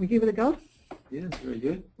 Can we give it a go? Yeah, it's very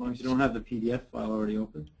good, as long as you don't have the PDF file already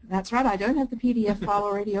open. That's right, I don't have the PDF file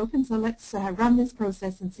already open, so let's run this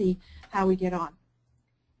process and see how we get on.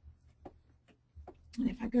 And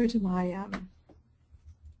if I go to my,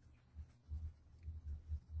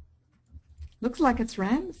 looks like it's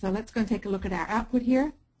ran, so let's go and take a look at our output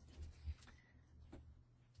here.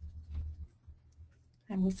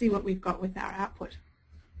 And we'll see what we've got with our output.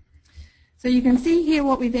 So you can see here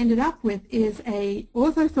what we've ended up with is a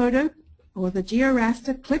orthophoto or the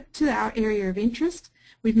georaster clipped to our area of interest.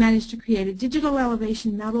 We've managed to create a digital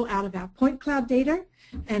elevation model out of our point cloud data,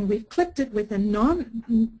 and we've clipped it with a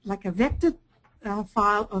like a vector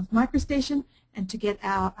file of MicroStation and to get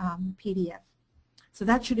our PDF. So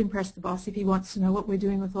that should impress the boss if he wants to know what we're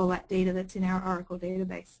doing with all that data that's in our Oracle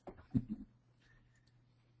database.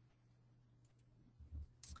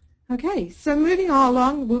 Okay, so moving on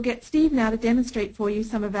along, we'll get Steve now to demonstrate for you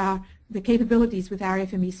some of the capabilities with our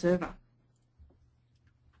FME server.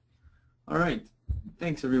 All right,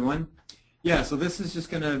 thanks everyone. Yeah, so this is just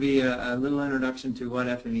going to be a little introduction to what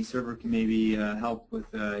FME server can maybe help with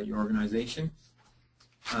your organization.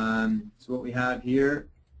 So what we have here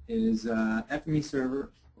is FME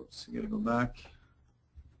server. Oops, we got to go back.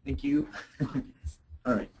 Thank you.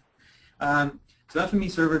 All right. So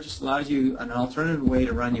FME server just allows you an alternative way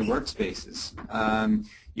to run your workspaces.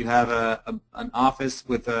 You have an office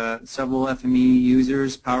with several FME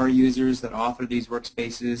users, power users that author these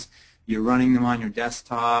workspaces. You're running them on your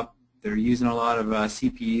desktop. They're using a lot of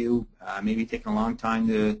CPU, maybe taking a long time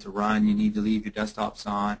to run. You need to leave your desktops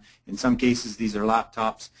on. In some cases, these are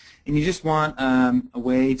laptops. And you just want a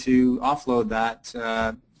way to offload that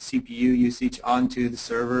CPU usage onto the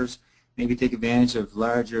servers, maybe take advantage of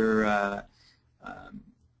larger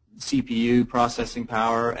CPU processing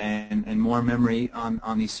power and more memory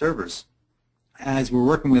on these servers. As we're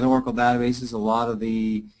working with Oracle databases, a lot of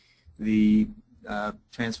the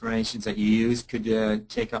transformations that you use could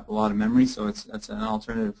take up a lot of memory, so that's an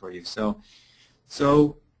alternative for you. So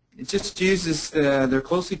it just uses, they're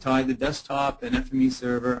closely tied. The desktop and FME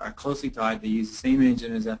server are closely tied. They use the same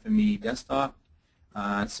engine as FME desktop.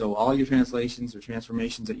 So all your translations or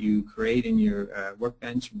transformations that you create in your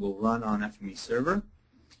workbench will run on FME server.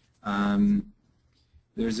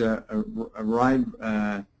 There's a ride.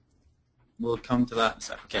 We'll come to that in a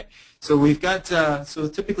second. Okay, so we've got, so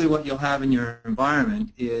typically what you'll have in your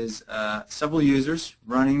environment is several users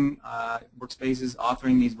running workspaces,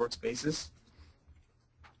 authoring these workspaces,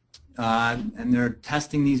 and they're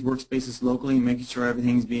testing these workspaces locally and making sure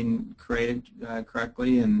everything's being created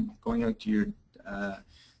correctly and going out to your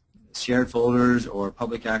shared folders or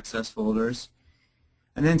public access folders.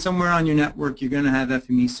 And then somewhere on your network you're going to have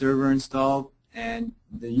FME server installed, and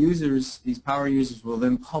the users, these power users, will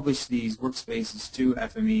then publish these workspaces to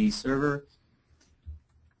FME server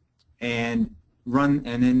and run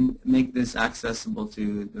and then make this accessible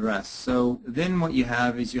to the rest. So then what you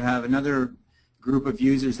have is you have another group of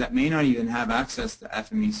users that may not even have access to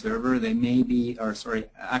FME server. They may be, or sorry,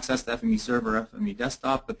 access to FME server or FME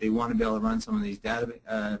desktop, but they want to be able to run some of these data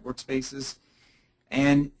workspaces.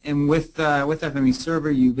 And with FME server,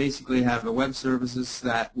 you basically have a web services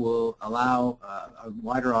that will allow a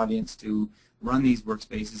wider audience to run these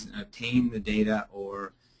workspaces and obtain the data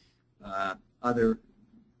or other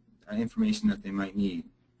information that they might need.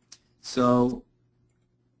 So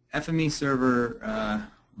FME server,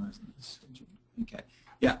 okay,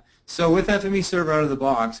 yeah. So with FME server out of the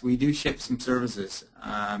box, we do ship some services.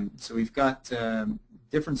 So we've got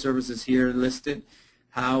different services here listed,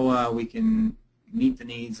 how we can meet the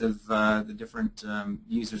needs of the different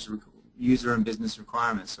user and business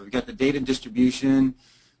requirements. So we've got the data distribution,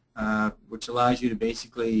 which allows you to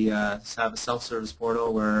basically have a self-service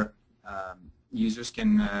portal where users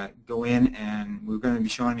can go in, and we're going to be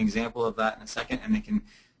showing an example of that in a second, and they can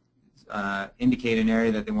indicate an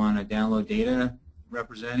area that they want to download data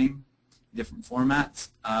representing different formats.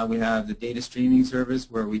 We have the data streaming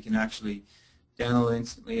service where we can actually download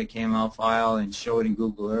instantly a KML file and show it in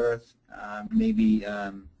Google Earth. Maybe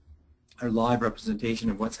a live representation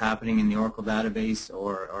of what's happening in the Oracle database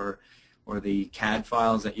or the CAD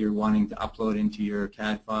files that you're wanting to upload into your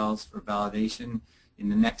CAD files for validation. In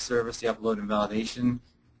the next service, the upload and validation,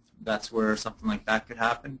 that's where something like that could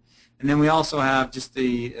happen. And then we also have just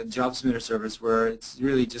the job submitter service where it's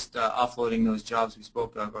really just offloading those jobs we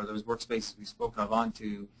spoke of, or those workspaces we spoke of,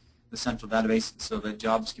 onto the central database so that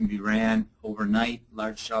jobs can be ran overnight.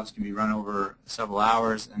 Large jobs can be run over several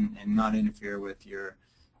hours and not interfere with your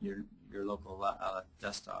local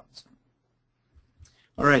desktop. So.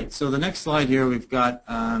 All right, so the next slide here, we've got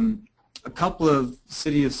a couple of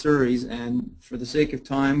City of Surreys, and for the sake of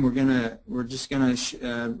time, we're just gonna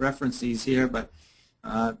reference these here, but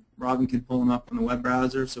Robin can pull them up on the web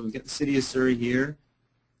browser. So we've got the City of Surrey here.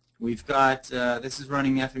 We've got, this is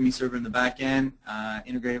running FME server in the back end,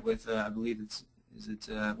 integrated with, I believe it's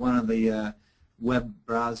one of the web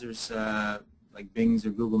browsers like Bing's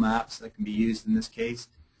or Google Maps that can be used in this case.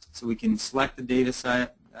 So we can select the data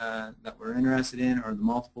set that we're interested in, or the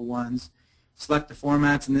multiple ones. Select the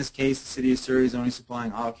formats. In this case, the City of Surrey is only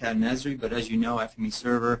supplying AutoCAD and Esri, but as you know, FME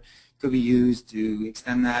server could be used to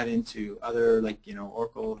extend that into other, like, you know,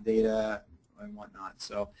 Oracle data and whatnot.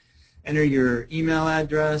 So enter your email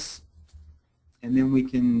address, and then we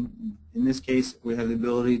can, in this case, we have the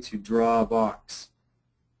ability to draw a box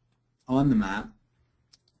on the map.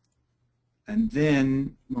 And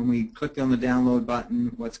then when we click on the download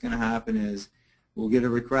button, what's going to happen is we'll get a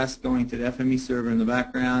request going to the FME server in the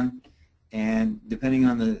background, And depending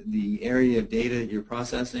on the area of data that you're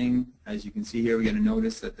processing, as you can see here, we're going to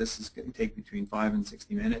notice that this is going to take between 5 and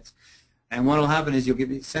 60 minutes. And what will happen is you'll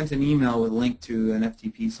get sent an email with a link to an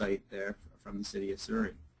FTP site there from the City of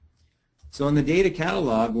Surrey. So in the data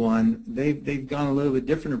catalog one, they've gone a little bit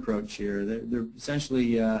different approach here. They're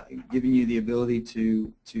essentially giving you the ability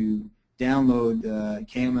to download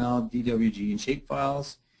KML, DWG, and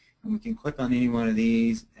shapefiles. And we can click on any one of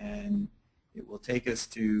these, and it will take us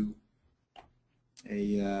to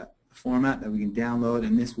a format that we can download,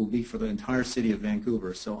 and this will be for the entire city of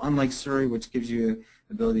Vancouver. So unlike Surrey, which gives you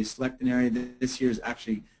the ability to select an area, this here is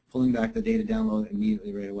actually pulling back the data download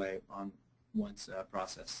immediately right away on once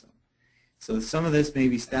processed. So some of this may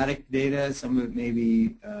be static data, some of it may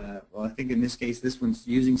be, well, I think in this case this one's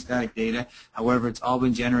using static data. However, it's all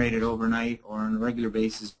been generated overnight or on a regular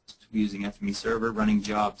basis using FME server, running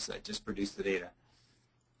jobs that just produce the data.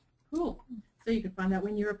 Cool. So you can find out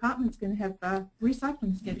when your apartment's going to have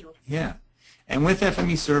recycling schedule. Yeah. And with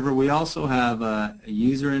FME server, we also have a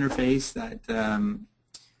user interface that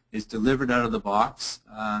is delivered out of the box.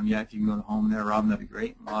 Yeah, if you can go to home there, Robin, that'd be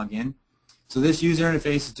great, and log in. So this user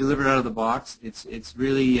interface is delivered out of the box. It's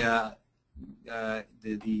really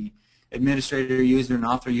the administrator user and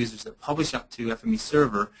author users that publish up to FME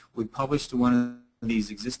server would publish to one of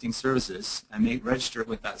these existing services and may register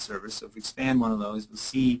with that service. So if we expand one of those, we'll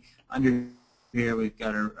see under here we've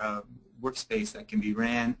got a workspace that can be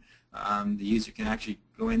ran. The user can actually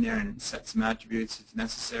go in there and set some attributes if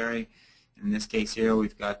necessary. In this case here,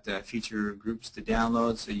 we've got feature groups to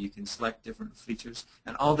download, so you can select different features.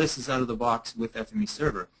 And all this is out of the box with FME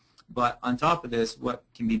server. But on top of this, what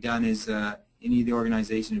can be done is any of the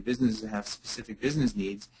organization or businesses that have specific business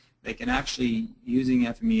needs, they can actually, using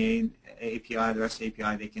FME API, the REST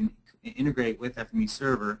API, they can integrate with FME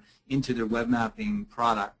server into their web mapping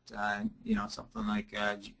product. You know, something like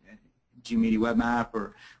GMedia Web Map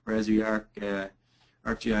or Azure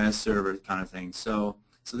ArcGIS server kind of thing. So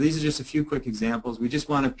these are just a few quick examples. We just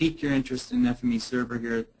want to pique your interest in FME server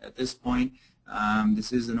here at this point.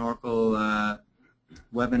 This is an Oracle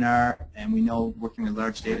webinar, and we know working with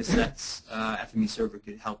large data sets, FME server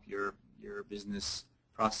could help your business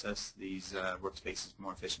process these workspaces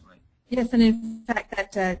more efficiently. Yes, and in fact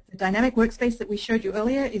that the dynamic workspace that we showed you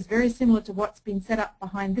earlier is very similar to what's been set up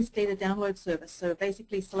behind this data download service. So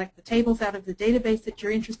basically select the tables out of the database that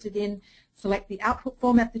you're interested in, select the output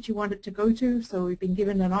format that you want it to go to. So we've been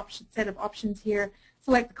given an set of options here.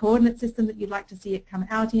 Select the coordinate system that you'd like to see it come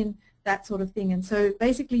out in, that sort of thing. And so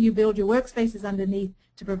basically you build your workspaces underneath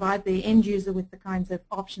to provide the end user with the kinds of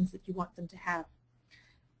options that you want them to have.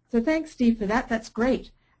 So thanks, Steve, for that. That's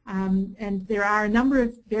great. And there are a number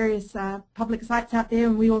of various public sites out there,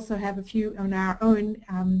 and we also have a few on our own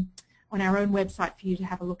website for you to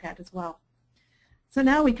have a look at as well. So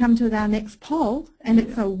now we come to our next poll, and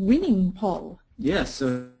it's a winning poll. Yes,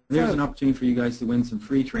 so there's an opportunity for you guys to win some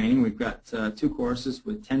free training. We've got 2 courses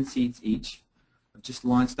with 10 seats each. I've just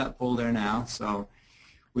launched that poll there now. So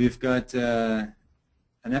we've got an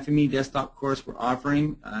FME desktop course we're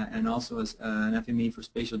offering, and also an FME for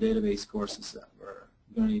spatial database courses that we're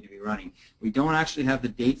going to need to be running. We don't actually have the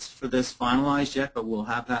dates for this finalized yet, but we'll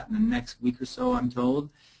have that in the next week or so, I'm told.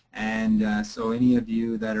 And so any of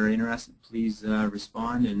you that are interested, please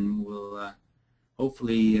respond, and we'll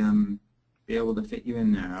hopefully be able to fit you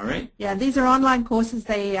in there. All right? Yeah, these are online courses.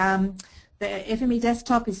 They the FME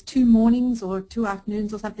desktop is 2 mornings or 2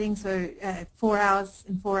 afternoons or something, so 4 hours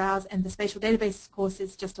and 4 hours, and the spatial database course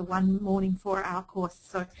is just a 1 morning, 4-hour course.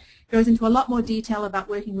 So it goes into a lot more detail about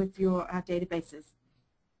working with your databases.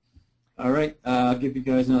 All right, I'll give you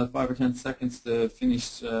guys another 5 or 10 seconds to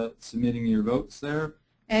finish submitting your votes there.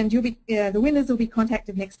 And you'll be the winners will be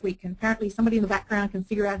contacted next week. And apparently somebody in the background can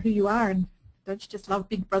figure out who you are. And don't you just love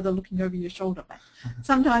Big Brother looking over your shoulder? But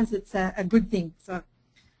sometimes it's a good thing. So.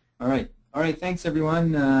 All right. Thanks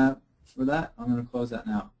everyone for that. I'm going to close that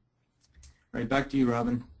now. All right, back to you,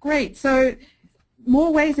 Robin. Great. So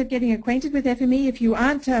more ways of getting acquainted with FME. If you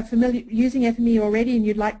aren't familiar using FME already and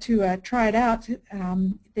you'd like to try it out,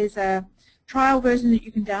 there's a trial version that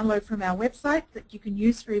you can download from our website that you can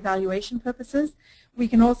use for evaluation purposes. We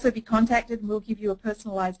can also be contacted and we'll give you a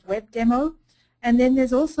personalized web demo. And then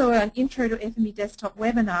there's also an Intro to FME Desktop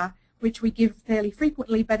webinar, which we give fairly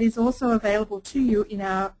frequently, but is also available to you in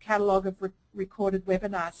our catalog of recorded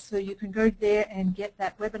webinars. So you can go there and get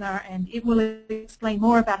that webinar, and it will explain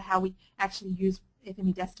more about how we actually use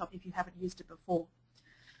FME Desktop if you haven't used it before.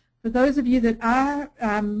 For those of you that are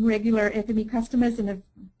regular FME customers and have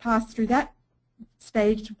passed through that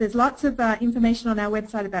stage, there's lots of information on our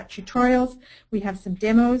website about tutorials. We have some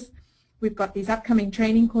demos. We've got these upcoming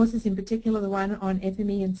training courses, in particular the one on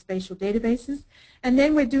FME and spatial databases. And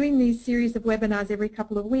then we're doing these series of webinars every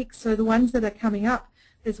couple of weeks. So the ones that are coming up,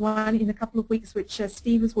 there's one in a couple of weeks which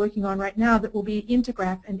Steve is working on right now that will be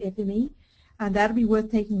Intergraph and FME. And that'll be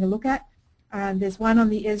worth taking a look at. There's one on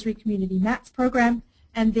the Esri Community Maps program,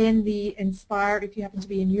 and then the Inspire, if you happen to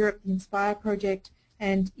be in Europe, the Inspire project,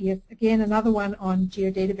 and again another one on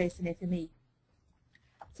geodatabase and FME.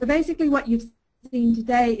 So basically what you've seen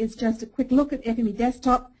today is just a quick look at FME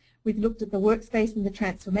Desktop. We've looked at the workspace and the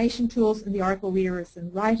transformation tools and the Oracle readers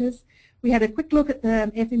and writers. We had a quick look at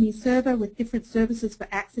the FME server with different services for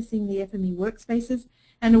accessing the FME workspaces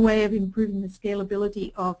and a way of improving the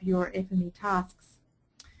scalability of your FME tasks.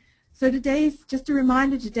 So just a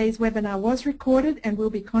reminder, today's webinar was recorded, and we'll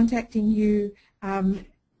be contacting you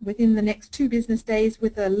within the next 2 business days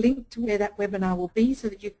with a link to where that webinar will be so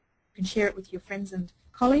that you can share it with your friends and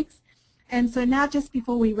colleagues. And so now, just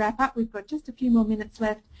before we wrap up, we've got just a few more minutes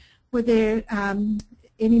left. Were there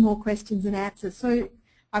any more questions and answers? So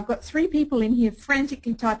I've got 3 people in here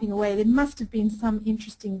frantically typing away. There must have been some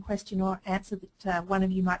interesting question or answer that one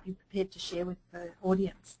of you might be prepared to share with the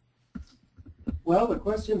audience. Well, the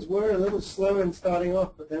questions were a little slow in starting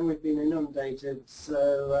off, but then we've been inundated.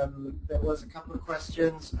 So there was a couple of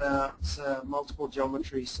questions about multiple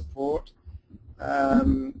geometry support.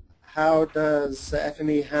 How does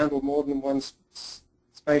FME handle more than one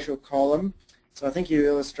spatial column? So I think you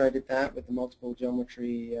illustrated that with the multiple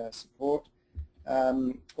geometry support.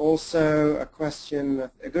 Also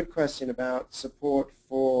a good question about support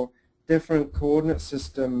for different coordinate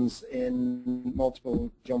systems in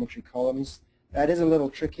multiple geometry columns. That is a little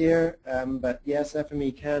trickier, but yes,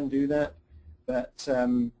 FME can do that, but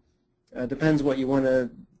depends what you want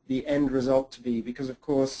the end result to be, because of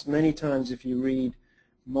course many times if you read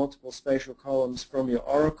multiple spatial columns from your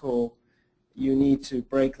Oracle, you need to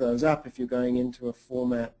break those up if you're going into a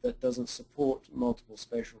format that doesn't support multiple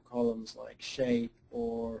spatial columns like Shape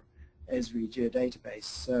or Esri Geodatabase.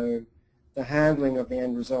 So the handling of the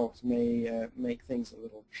end result may make things a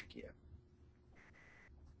little trickier.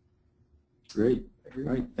 Great. All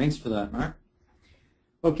right. Thanks for that, Mark.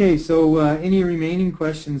 Okay, so any remaining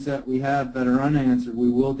questions that we have that are unanswered,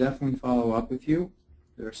 we will definitely follow up with you.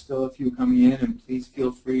 There are still a few coming in, and please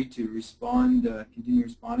feel free to respond, continue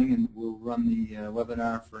responding, and we'll run the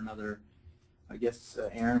webinar for another, I guess,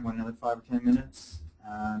 Aaron, another 5 or 10 minutes.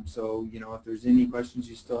 So, you know, if there's any questions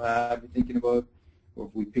you still have, you're thinking about, or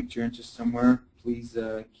if we piqued your interest somewhere, please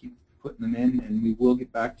keep putting them in, and we will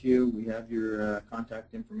get back to you. We have your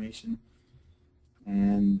contact information.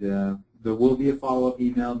 And there will be a follow-up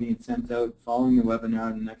email being sent out following the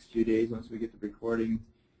webinar in the next few days once we get the recording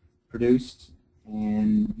produced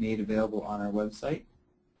and made available on our website.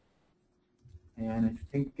 And I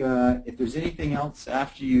think if there's anything else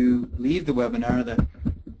after you leave the webinar that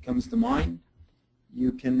comes to mind,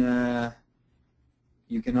 you can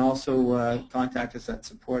also contact us at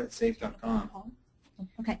support@safe.com.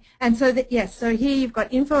 Okay, and so yes, so here you've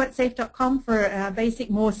got info@safe.com for basic,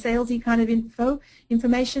 more salesy kind of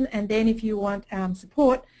information, and then if you want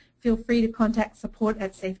support, feel free to contact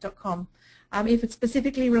support@safe.com. If it's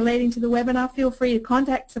specifically relating to the webinar, feel free to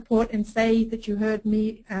contact support and say that you heard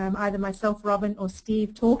me, either myself, Robin, or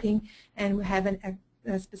Steve talking, and we have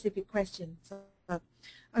a specific question. So,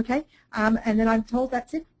 okay, and then I'm told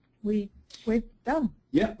that's it. We're done.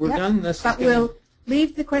 Yeah, we're done. But we'll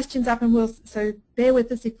leave the questions up, and so bear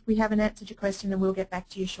with us if we haven't answered your question, and we'll get back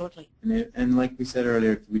to you shortly. And like we said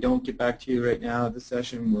earlier, if we don't get back to you right now at this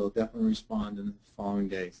session, we'll definitely respond in the following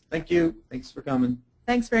days. Thank you. Thanks for coming.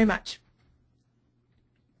 Thanks very much.